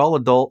 You know, we're all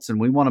adults and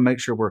we want to make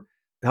sure we're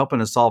helping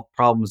to solve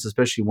problems,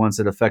 especially ones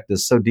that affect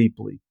us so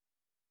deeply.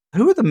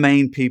 Who are the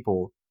main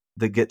people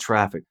that get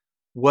trafficked?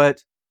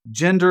 What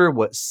gender,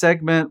 what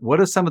segment, what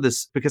are some of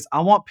this? Because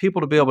I want people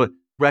to be able to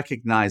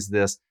recognize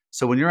this.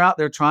 So when you're out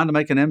there trying to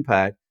make an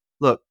impact,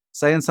 look,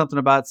 saying something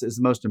about it is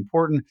the most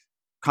important.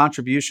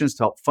 Contributions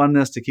to help fund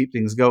this, to keep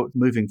things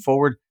moving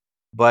forward,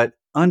 but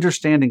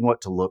understanding what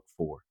to look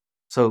for.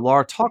 So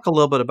Laura, talk a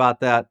little bit about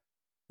that.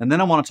 And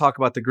then I want to talk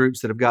about the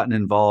groups that have gotten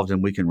involved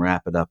and we can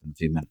wrap it up in a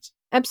few minutes.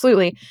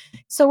 Absolutely.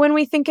 So when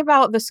we think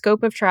about the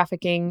scope of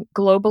trafficking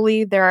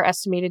globally, there are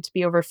estimated to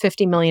be over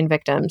 50 million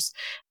victims.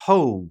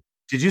 Oh,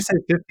 did you say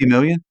 50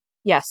 million?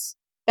 Yes.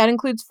 That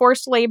includes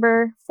forced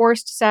labor,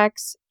 forced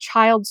sex,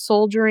 child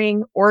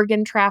soldiering,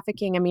 organ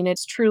trafficking. I mean,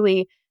 it's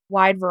truly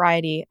wide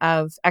variety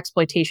of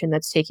exploitation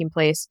that's taking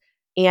place.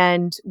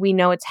 And we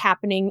know it's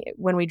happening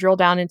when we drill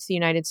down into the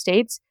United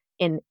States.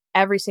 In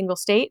every single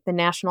state, the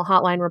National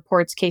Hotline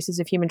reports cases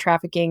of human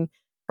trafficking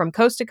from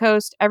coast to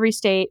coast, every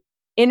state,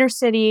 inner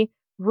city,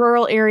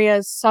 rural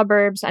areas,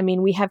 suburbs. I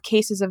mean, we have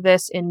cases of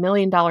this in $1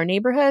 million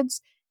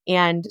neighborhoods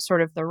and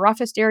sort of the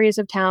roughest areas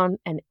of town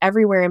and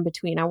everywhere in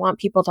between. I want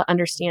people to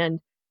understand,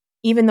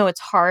 even though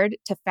it's hard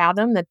to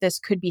fathom that this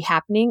could be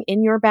happening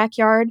in your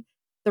backyard,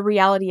 the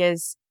reality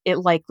is it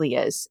likely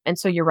is. And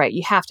so you're right.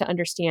 You have to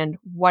understand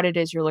what it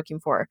is you're looking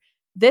for.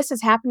 This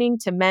is happening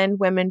to men,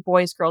 women,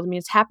 boys, girls. I mean,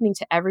 it's happening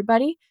to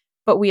everybody,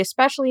 but we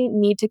especially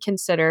need to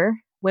consider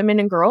women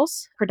and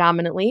girls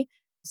predominantly.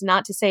 It's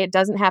not to say it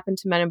doesn't happen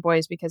to men and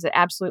boys, because it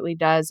absolutely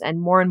does. And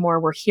more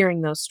we're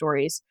hearing those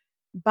stories.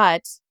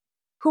 But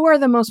who are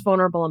the most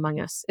vulnerable among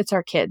us? It's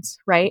our kids,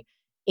 right?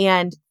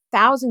 And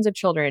thousands of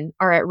children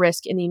are at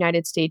risk in the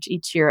United States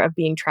each year of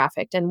being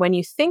trafficked. And when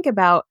you think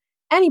about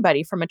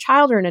anybody from a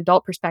child or an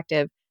adult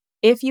perspective,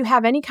 if you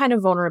have any kind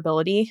of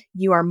vulnerability,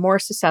 you are more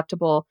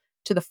susceptible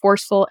to the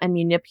forceful and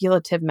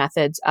manipulative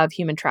methods of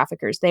human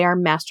traffickers. They are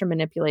master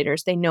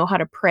manipulators. They know how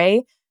to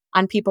prey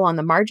on people on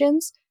the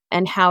margins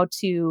and how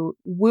to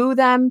woo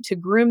them, to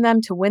groom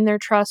them, to win their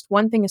trust.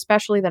 One thing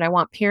especially that I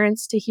want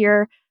parents to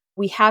hear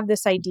We have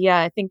this idea.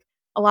 I think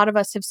a lot of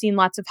us have seen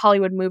lots of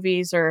Hollywood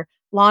movies or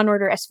Law and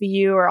Order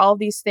SVU or all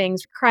these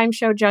things, crime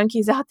show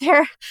junkies out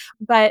there.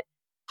 But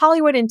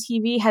Hollywood and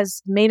TV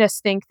has made us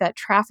think that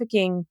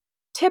trafficking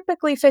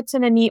typically fits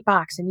in a neat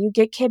box and you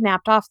get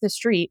kidnapped off the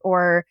street,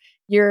 or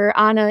you're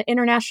on an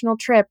international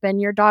trip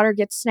and your daughter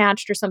gets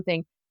snatched or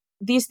something.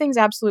 These things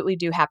absolutely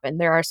do happen.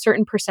 There are a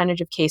certain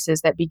percentage of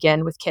cases that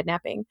begin with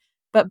kidnapping.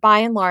 But by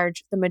and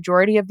large, the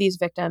majority of these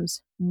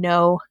victims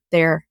know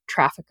their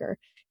trafficker.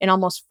 In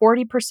almost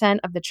 40%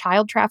 of the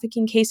child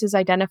trafficking cases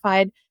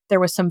identified, there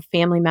was some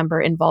family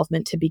member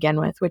involvement to begin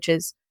with, which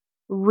is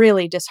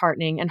really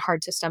disheartening and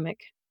hard to stomach.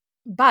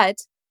 But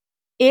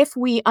if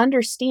we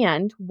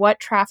understand what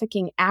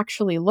trafficking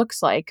actually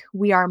looks like,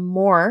 we are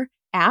more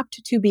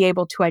apt to be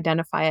able to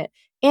identify it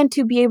and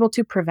to be able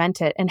to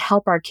prevent it and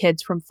help our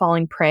kids from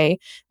falling prey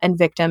and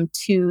victim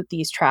to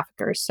these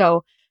traffickers.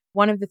 So,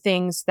 one of the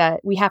things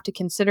that we have to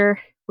consider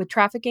with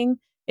trafficking,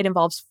 it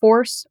involves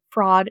force,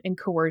 fraud, and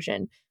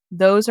coercion.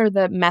 Those are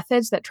the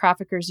methods that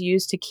traffickers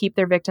use to keep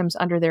their victims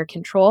under their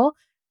control.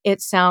 It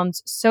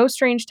sounds so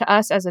strange to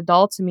us as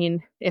adults. I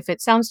mean, if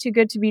it sounds too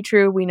good to be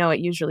true, we know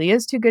it usually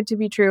is too good to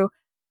be true.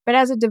 But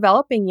as a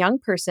developing young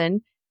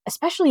person,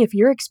 especially if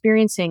you're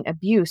experiencing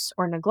abuse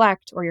or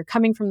neglect, or you're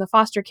coming from the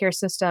foster care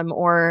system,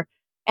 or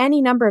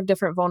any number of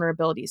different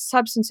vulnerabilities,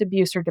 substance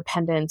abuse or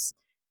dependence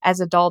as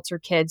adults or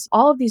kids,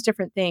 all of these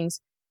different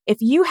things, if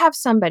you have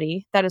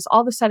somebody that is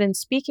all of a sudden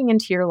speaking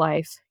into your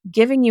life,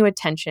 giving you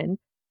attention,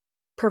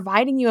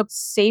 providing you a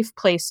safe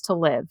place to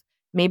live.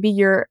 Maybe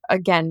you're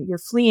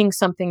fleeing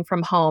something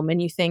from home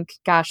and you think,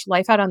 gosh,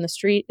 life out on the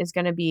street is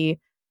going to be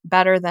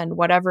better than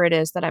whatever it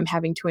is that I'm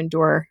having to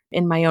endure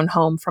in my own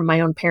home from my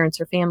own parents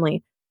or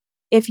family.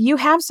 If you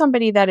have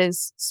somebody that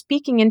is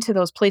speaking into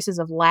those places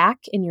of lack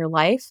in your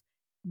life,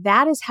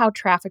 that is how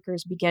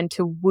traffickers begin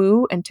to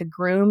woo and to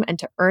groom and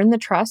to earn the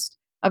trust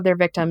of their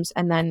victims.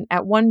 And then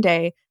at one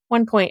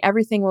point,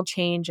 everything will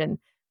change and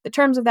the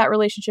terms of that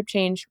relationship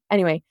change.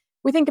 Anyway,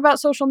 we think about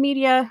social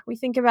media, we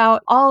think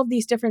about all of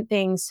these different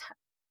things,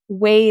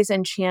 ways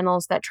and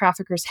channels that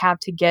traffickers have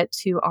to get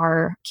to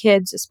our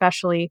kids,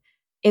 especially.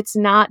 It's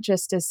not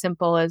just as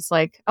simple as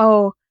like,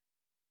 oh,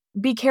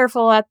 be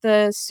careful at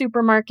the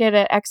supermarket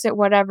at exit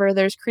whatever.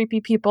 There's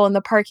creepy people in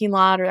the parking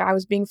lot, or I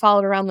was being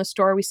followed around the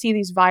store. We see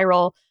these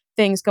viral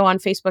things go on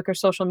Facebook or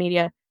social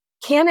media.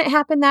 Can it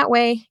happen that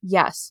way?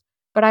 Yes.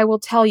 But I will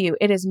tell you,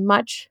 it is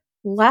much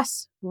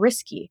less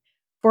risky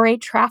for a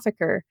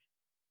trafficker,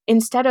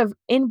 instead of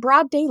in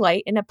broad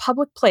daylight in a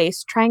public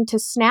place trying to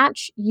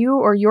snatch you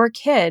or your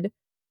kid,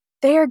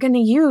 they are going to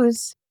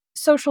use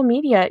social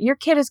media. Your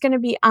kid is going to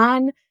be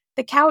on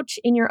the couch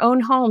in your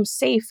own home,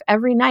 safe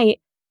every night.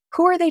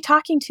 Who are they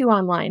talking to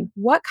online?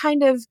 What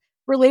kind of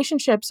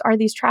relationships are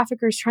these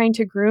traffickers trying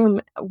to groom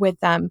with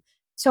them?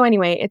 So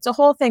anyway, it's a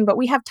whole thing, but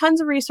we have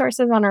tons of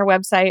resources on our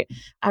website.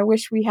 I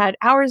wish we had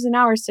hours and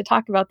hours to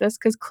talk about this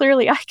because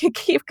clearly I could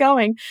keep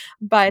going,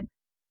 but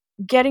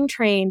getting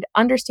trained,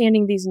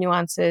 understanding these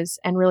nuances,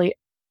 and really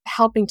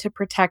helping to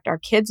protect our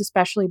kids,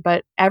 especially,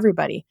 but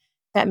everybody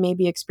that may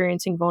be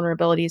experiencing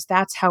vulnerabilities.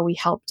 That's how we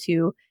help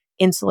to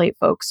insulate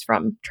folks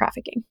from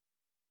trafficking.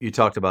 You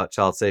talked about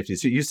child safety.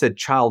 So you said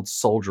child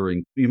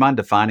soldiering. You mind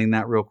defining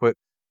that real quick?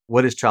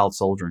 What is child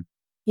soldiering?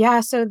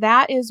 Yeah, so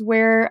that is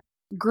where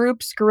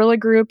guerrilla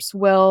groups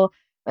will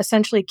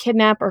essentially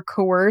kidnap or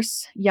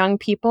coerce young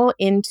people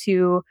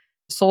into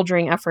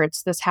soldiering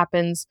efforts. This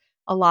happens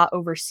a lot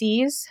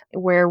overseas,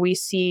 where we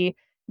see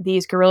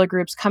these guerrilla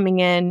groups coming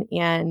in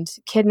and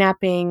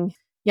kidnapping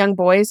young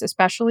boys,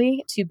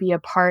 especially, to be a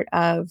part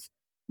of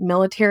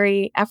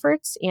military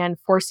efforts and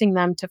forcing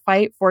them to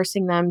fight,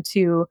 forcing them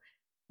to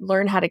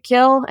learn how to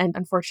kill and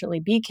unfortunately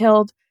be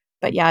killed.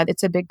 But yeah,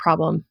 it's a big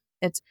problem.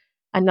 It's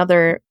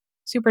another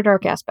super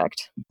dark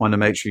aspect. Wanted to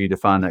make sure you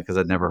define that because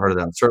I'd never heard of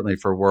that. Certainly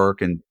for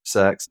work and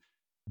sex,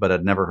 but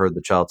I'd never heard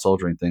the child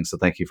soldiering thing. So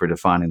thank you for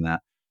defining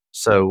that.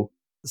 So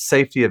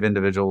safety of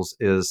individuals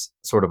is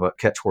sort of a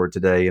catchword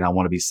today. And I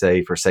want to be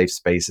safe, or safe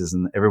spaces.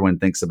 And everyone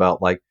thinks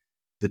about like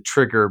the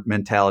trigger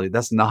mentality.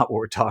 That's not what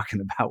we're talking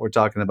about. We're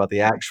talking about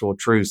the actual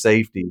true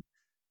safety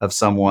of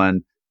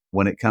someone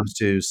when it comes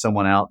to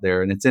someone out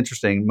there. And it's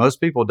interesting. Most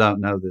people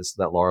don't know this,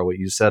 that Laura, what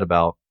you said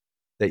about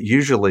that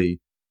usually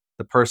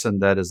the person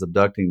that is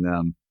abducting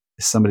them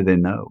is somebody they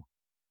know.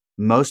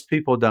 Most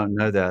people don't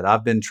know that.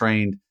 I've been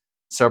trained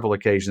several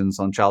occasions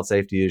on child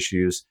safety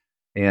issues,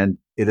 and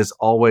it is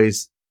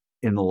always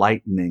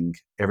enlightening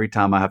every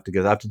time I have to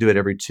go. I have to do it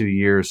every 2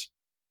 years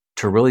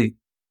to really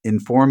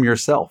inform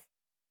yourself.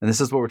 And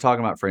this is what we're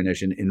talking about, Free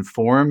Nation.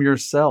 Inform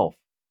yourself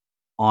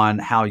on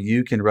how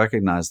you can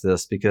recognize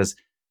this, because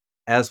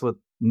as with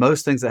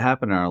most things that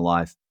happen in our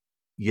life,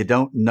 you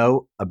don't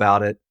know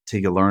about it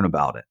till you learn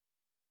about it.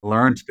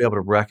 Learn to be able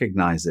to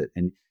recognize it.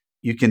 And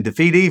you can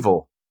defeat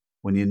evil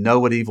when you know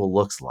what evil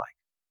looks like.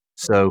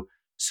 So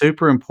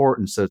super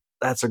important. So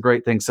that's a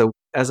great thing. So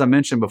as I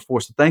mentioned before,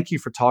 so thank you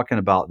for talking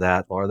about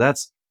that, Laura.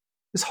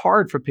 It's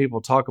hard for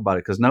people to talk about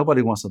it because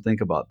nobody wants to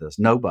think about this.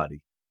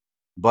 Nobody.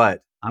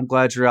 But I'm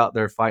glad you're out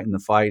there fighting the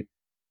fight.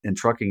 and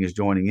trucking is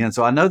joining in.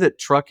 So I know that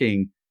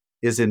trucking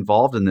is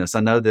involved in this. I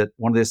know that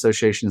one of the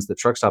associations that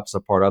Truck Stop is a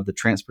part of, the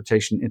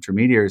Transportation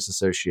Intermediaries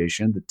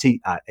Association, the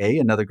TIA,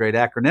 another great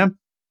acronym,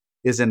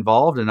 is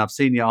involved. And I've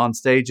seen you on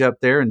stage up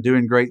there and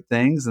doing great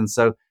things. And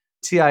so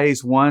TIA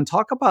is one.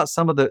 Talk about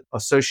some of the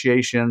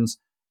associations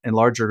and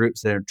larger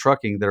groups that are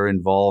trucking that are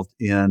involved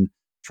in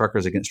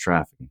Truckers Against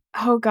Trafficking.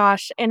 Oh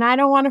gosh, and I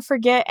don't want to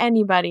forget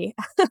anybody.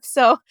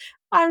 So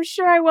I'm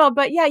sure I will.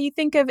 But yeah, you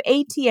think of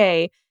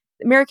ATA,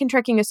 American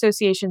Trucking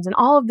Associations, and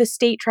all of the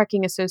state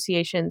trucking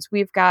associations.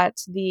 We've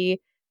got the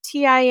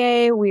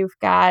TIA, we've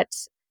got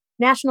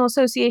National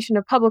Association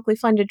of Publicly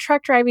Funded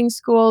Truck Driving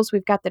Schools,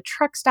 we've got the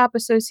Truck Stop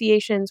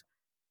Associations.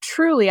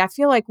 Truly, I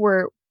feel like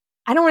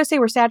I don't want to say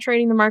we're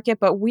saturating the market,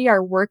 but we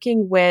are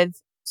working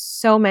with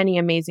so many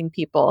amazing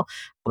people.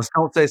 Let's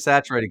don't say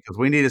saturated because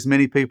we need as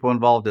many people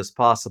involved as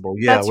possible.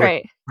 Yeah, That's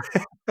right.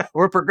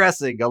 we're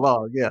progressing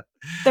along. Yeah.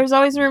 There's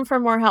always room for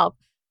more help.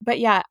 But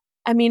yeah,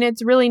 I mean,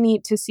 it's really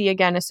neat to see,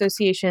 again,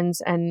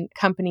 associations and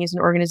companies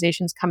and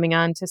organizations coming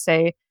on to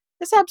say,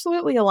 this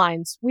absolutely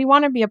aligns. We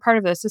want to be a part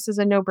of this. This is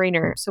a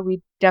no-brainer. So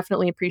we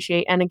definitely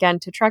appreciate. And again,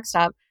 to Truck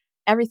Stop,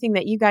 everything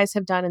that you guys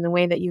have done and the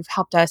way that you've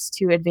helped us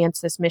to advance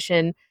this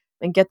mission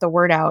and get the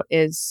word out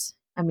is,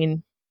 I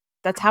mean,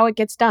 that's how it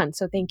gets done.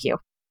 So thank you.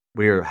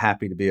 We are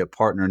happy to be a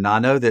partner. Now, I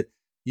know that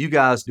you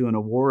guys do an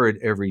award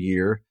every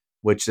year,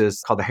 which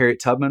is called the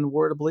Harriet Tubman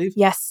Award, I believe.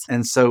 Yes.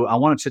 And so I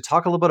wanted to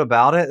talk a little bit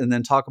about it and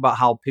then talk about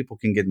how people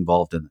can get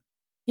involved in it.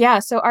 Yeah.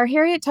 So our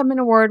Harriet Tubman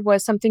Award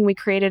was something we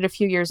created a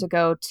few years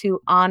ago to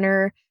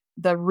honor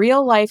the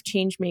real life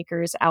change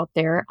makers out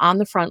there on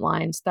the front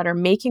lines that are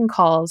making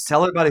calls.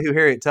 Tell everybody who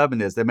Harriet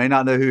Tubman is. They may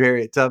not know who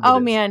Harriet Tubman is. Oh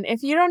man,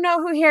 if you don't know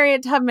who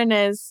Harriet Tubman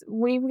is,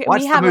 we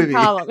Watch have the a movie.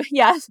 problem.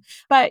 Yes.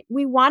 But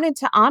we wanted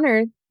to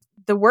honor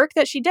the work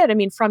that she did. I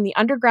mean, from the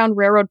Underground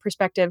Railroad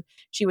perspective,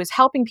 she was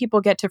helping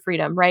people get to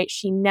freedom, right?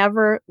 She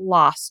never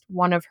lost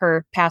one of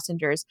her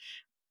passengers.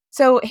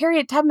 So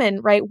Harriet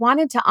Tubman, right,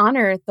 wanted to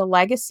honor the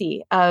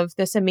legacy of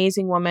this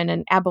amazing woman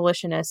and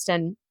abolitionist.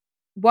 And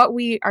what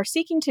we are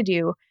seeking to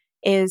do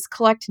is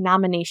collect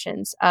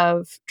nominations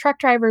of truck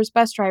drivers,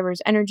 bus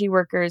drivers, energy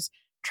workers,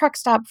 truck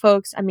stop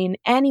folks. I mean,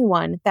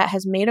 anyone that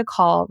has made a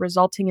call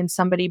resulting in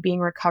somebody being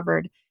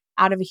recovered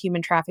out of a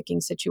human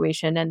trafficking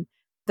situation. And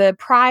the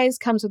prize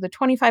comes with a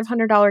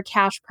 $2,500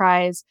 cash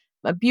prize,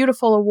 a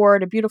beautiful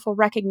award, a beautiful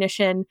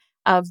recognition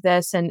of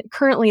this. And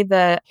currently,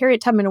 the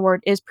Harriet Tubman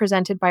Award is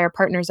presented by our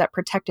partners at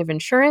Protective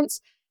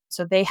Insurance.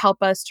 So they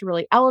help us to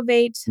really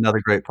elevate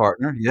Another great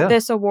partner. Yeah.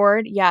 this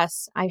award.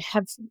 Yes, I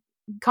have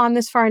gone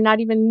this far and not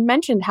even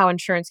mentioned how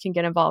insurance can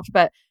get involved.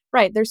 But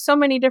right, there's so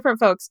many different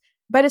folks.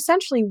 But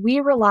essentially,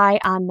 we rely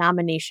on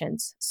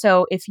nominations.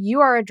 So if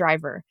you are a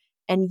driver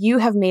and you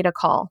have made a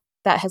call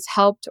that has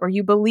helped, or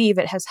you believe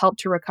it has helped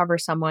to recover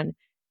someone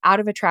out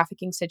of a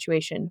trafficking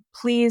situation,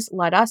 please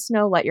let us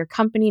know, let your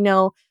company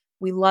know.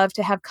 We love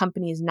to have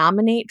companies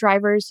nominate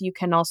drivers. You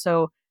can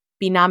also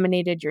be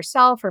nominated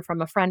yourself or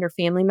from a friend or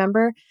family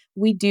member.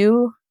 We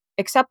do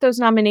accept those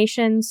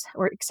nominations.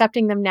 We're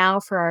accepting them now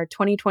for our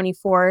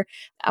 2024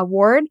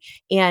 award.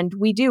 And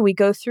we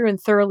go through and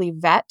thoroughly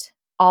vet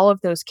all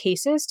of those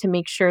cases to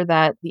make sure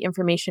that the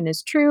information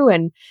is true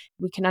and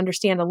we can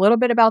understand a little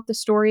bit about the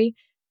story.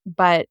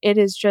 But it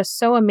is just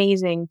so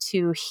amazing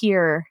to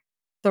hear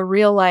the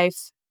real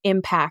life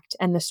impact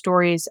and the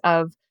stories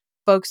of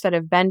folks that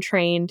have been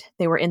trained.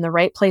 They were in the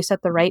right place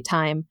at the right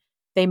time.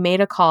 They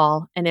made a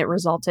call and it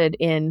resulted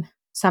in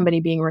somebody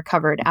being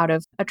recovered out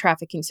of a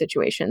trafficking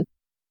situation.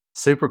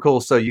 Super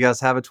cool. So you guys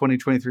have a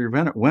 2023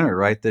 winner,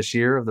 right, this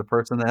year of the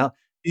person that helped.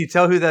 Can you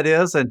tell who that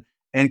is? And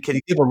can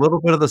you give a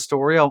little bit of the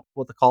story on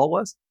what the call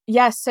was?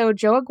 Yes. So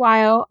Joe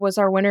Aguayo was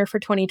our winner for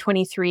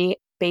 2023,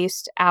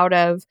 based out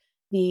of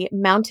the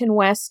Mountain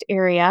West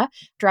area,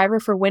 driver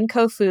for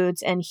Winco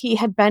Foods. And he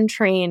had been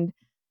trained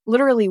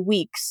literally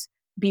weeks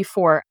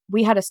before.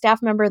 We had a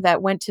staff member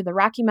that went to the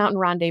Rocky Mountain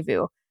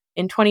Rendezvous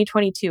in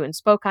 2022 and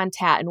spoke on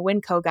TAT, and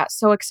Winco got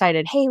so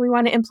excited. Hey, we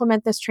want to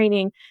implement this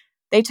training.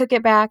 They took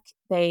it back.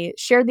 They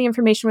shared the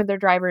information with their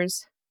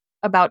drivers.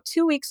 About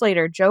 2 weeks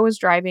later, Joe was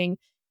driving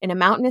in a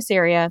mountainous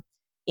area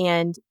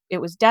and it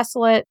was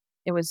desolate.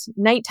 It was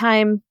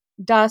nighttime,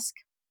 dusk,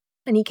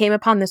 and he came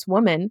upon this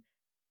woman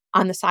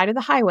on the side of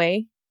the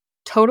highway,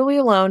 totally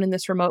alone in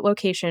this remote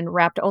location,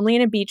 wrapped only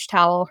in a beach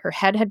towel. Her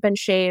head had been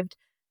shaved.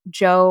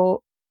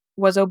 Joe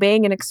was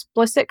obeying an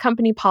explicit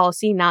company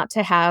policy not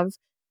to have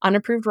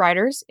unapproved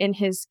riders in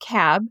his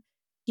cab.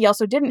 He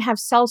also didn't have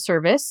cell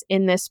service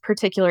in this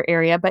particular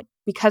area, but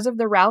because of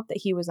the route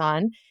that he was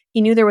on,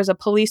 he knew there was a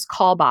police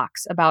call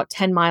box about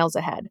 10 miles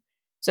ahead.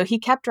 So he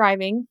kept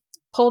driving,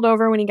 pulled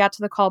over when he got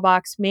to the call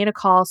box, made a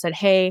call, said,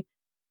 hey,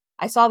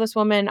 I saw this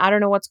woman. I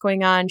don't know what's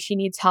going on. She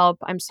needs help.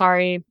 I'm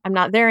sorry. I'm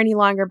not there any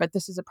longer, but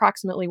this is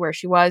approximately where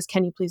she was.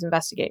 Can you please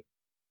investigate?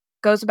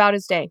 Goes about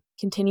his day,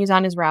 continues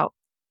on his route.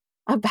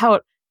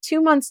 About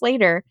 2 months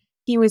later,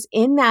 he was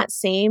in that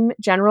same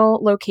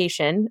general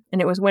location,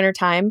 and it was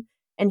wintertime,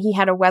 and he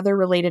had a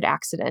weather-related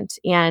accident.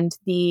 And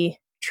the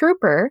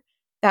trooper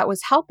that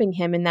was helping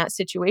him in that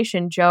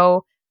situation,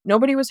 Joe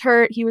Nobody was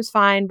hurt. He was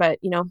fine, but,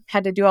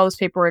 had to do all this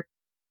paperwork.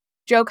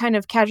 Joe kind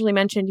of casually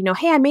mentioned,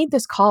 hey, I made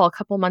this call a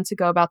couple months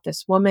ago about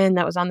this woman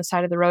that was on the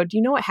side of the road. Do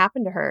you know what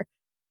happened to her?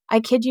 I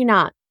kid you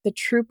not. The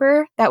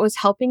trooper that was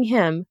helping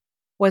him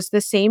was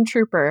the same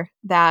trooper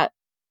that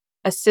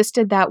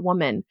assisted that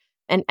woman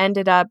and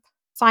ended up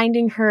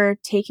finding her,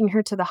 taking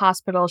her to the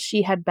hospital.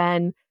 She had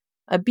been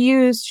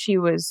abused.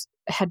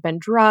 Had been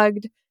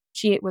drugged.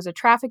 She was a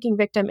trafficking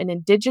victim, an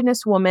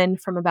Indigenous woman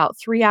from about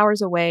 3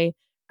 hours away.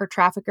 Her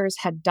traffickers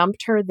had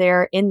dumped her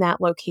there in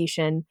that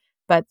location,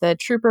 but the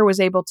trooper was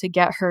able to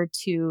get her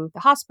to the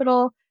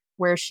hospital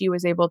where she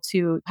was able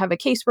to have a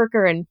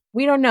caseworker. And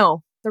we don't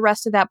know the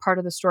rest of that part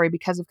of the story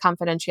because of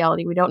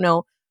confidentiality. We don't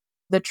know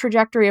the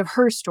trajectory of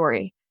her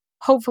story.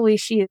 Hopefully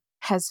she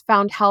has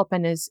found help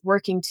and is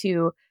working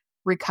to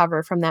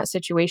recover from that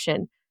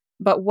situation.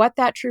 But what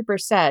that trooper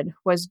said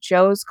was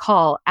Joe's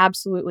call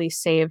absolutely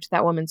saved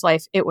that woman's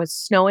life. It was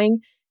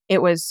snowing.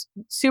 It was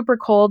super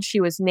cold.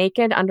 She was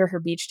naked under her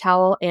beach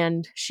towel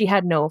and she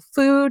had no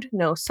food,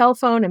 no cell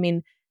phone. I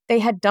mean, they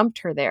had dumped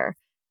her there.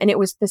 And it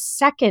was the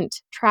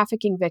second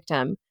trafficking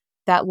victim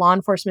that law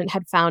enforcement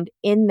had found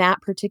in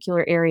that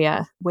particular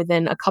area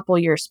within a couple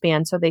year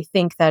span. So they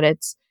think that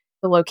it's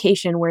the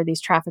location where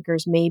these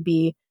traffickers may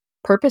be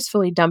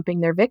purposefully dumping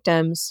their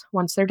victims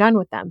once they're done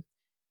with them.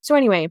 So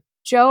anyway,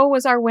 Joe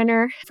was our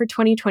winner for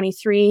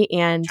 2023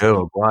 and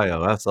Joe,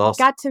 wow, that's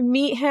awesome. Got to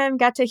meet him,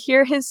 got to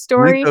hear his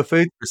story. Winco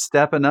Foods for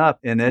stepping up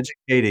and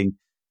educating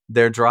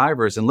their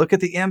drivers, and look at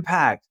the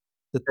impact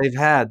that they've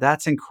had.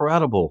 That's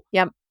incredible.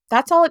 Yep.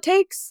 That's all it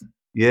takes.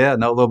 Yeah,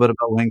 know a little bit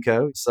about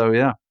Winco. So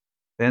yeah,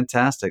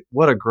 fantastic.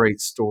 What a great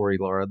story,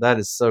 Laura. That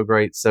is so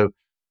great. So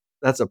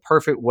that's a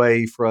perfect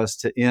way for us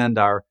to end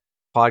our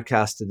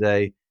podcast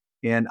today.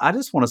 And I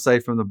just want to say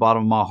from the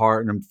bottom of my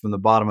heart and from the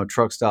bottom of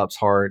Truck Stop's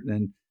heart,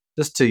 and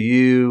just to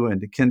you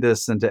and to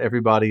Kendis and to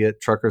everybody at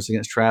Truckers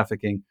Against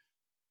Trafficking,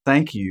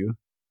 thank you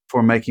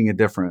for making a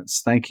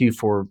difference. Thank you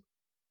for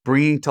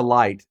bringing to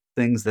light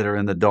things that are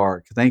in the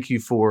dark. Thank you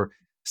for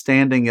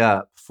standing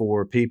up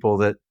for people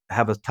that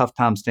have a tough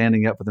time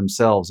standing up for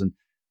themselves. And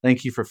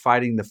thank you for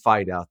fighting the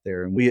fight out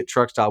there. And we at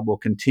Truck Stop will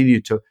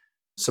continue to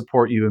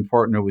support you and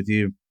partner with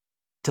you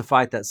to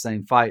fight that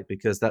same fight,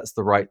 because that's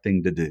the right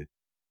thing to do.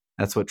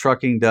 That's what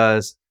trucking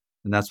does,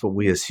 and that's what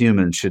we as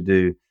humans should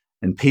do,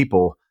 and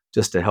people,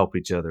 just to help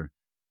each other.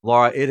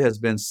 Laura, it has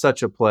been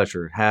such a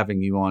pleasure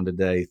having you on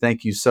today.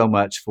 Thank you so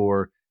much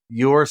for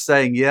your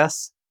saying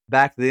yes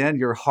back then,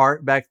 your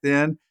heart back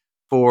then,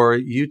 for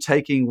you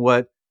taking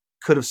what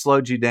could have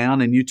slowed you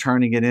down and you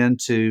turning it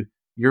into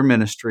your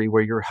ministry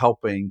where you're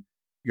helping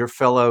your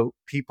fellow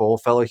people,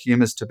 fellow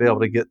humans to be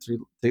able to get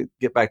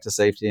back to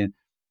safety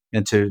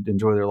and to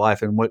enjoy their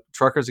life. And what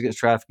Truckers Against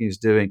Trafficking is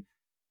doing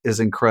is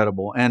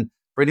incredible. And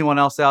for anyone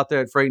else out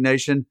there at Freight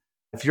Nation,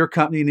 if your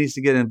company needs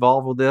to get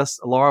involved with this,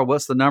 Laura,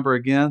 what's the number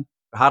again?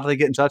 How do they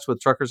get in touch with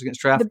Truckers Against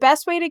Trafficking? The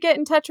best way to get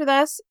in touch with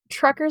us,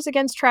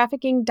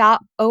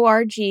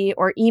 truckersagainsttrafficking.org,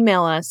 or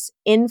email us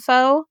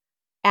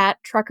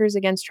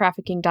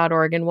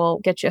info@truckersagainsttrafficking.org, and we'll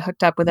get you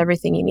hooked up with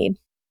everything you need.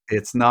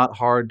 It's not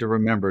hard to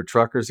remember.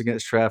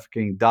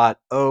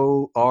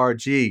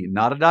 Truckersagainsttrafficking.org,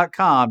 not a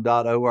 .com,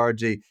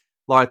 .org.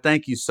 Laura,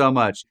 thank you so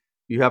much.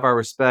 You have our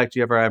respect.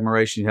 You have our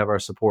admiration. You have our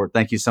support.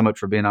 Thank you so much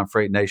for being on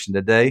Freight Nation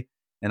today.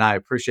 And I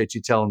appreciate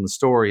you telling the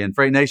story. And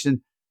Freight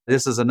Nation,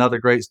 this is another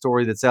great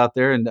story that's out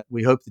there. And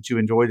we hope that you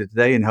enjoyed it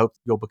today and hope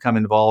you'll become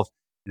involved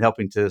in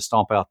helping to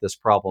stomp out this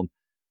problem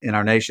in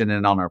our nation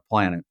and on our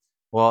planet.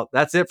 Well,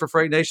 that's it for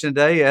Freight Nation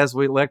today. As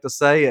we like to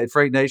say at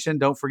Freight Nation,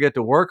 don't forget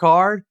to work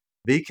hard,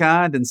 be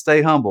kind, and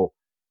stay humble.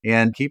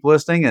 And keep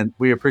listening, and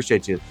we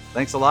appreciate you.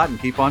 Thanks a lot, and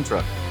keep on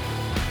trucking.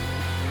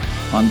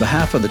 On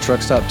behalf of the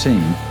Truck Stop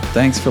team,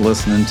 thanks for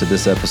listening to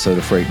this episode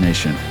of Freight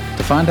Nation.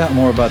 To find out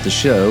more about the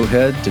show,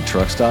 head to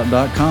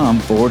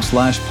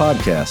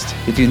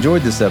truckstop.com/podcast. If you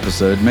enjoyed this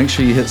episode, make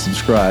sure you hit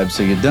subscribe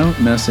so you don't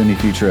miss any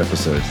future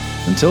episodes.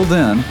 Until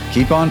then,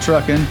 keep on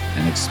trucking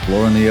and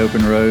exploring the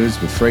open roads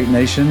with Freight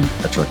Nation,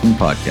 a trucking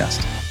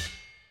podcast.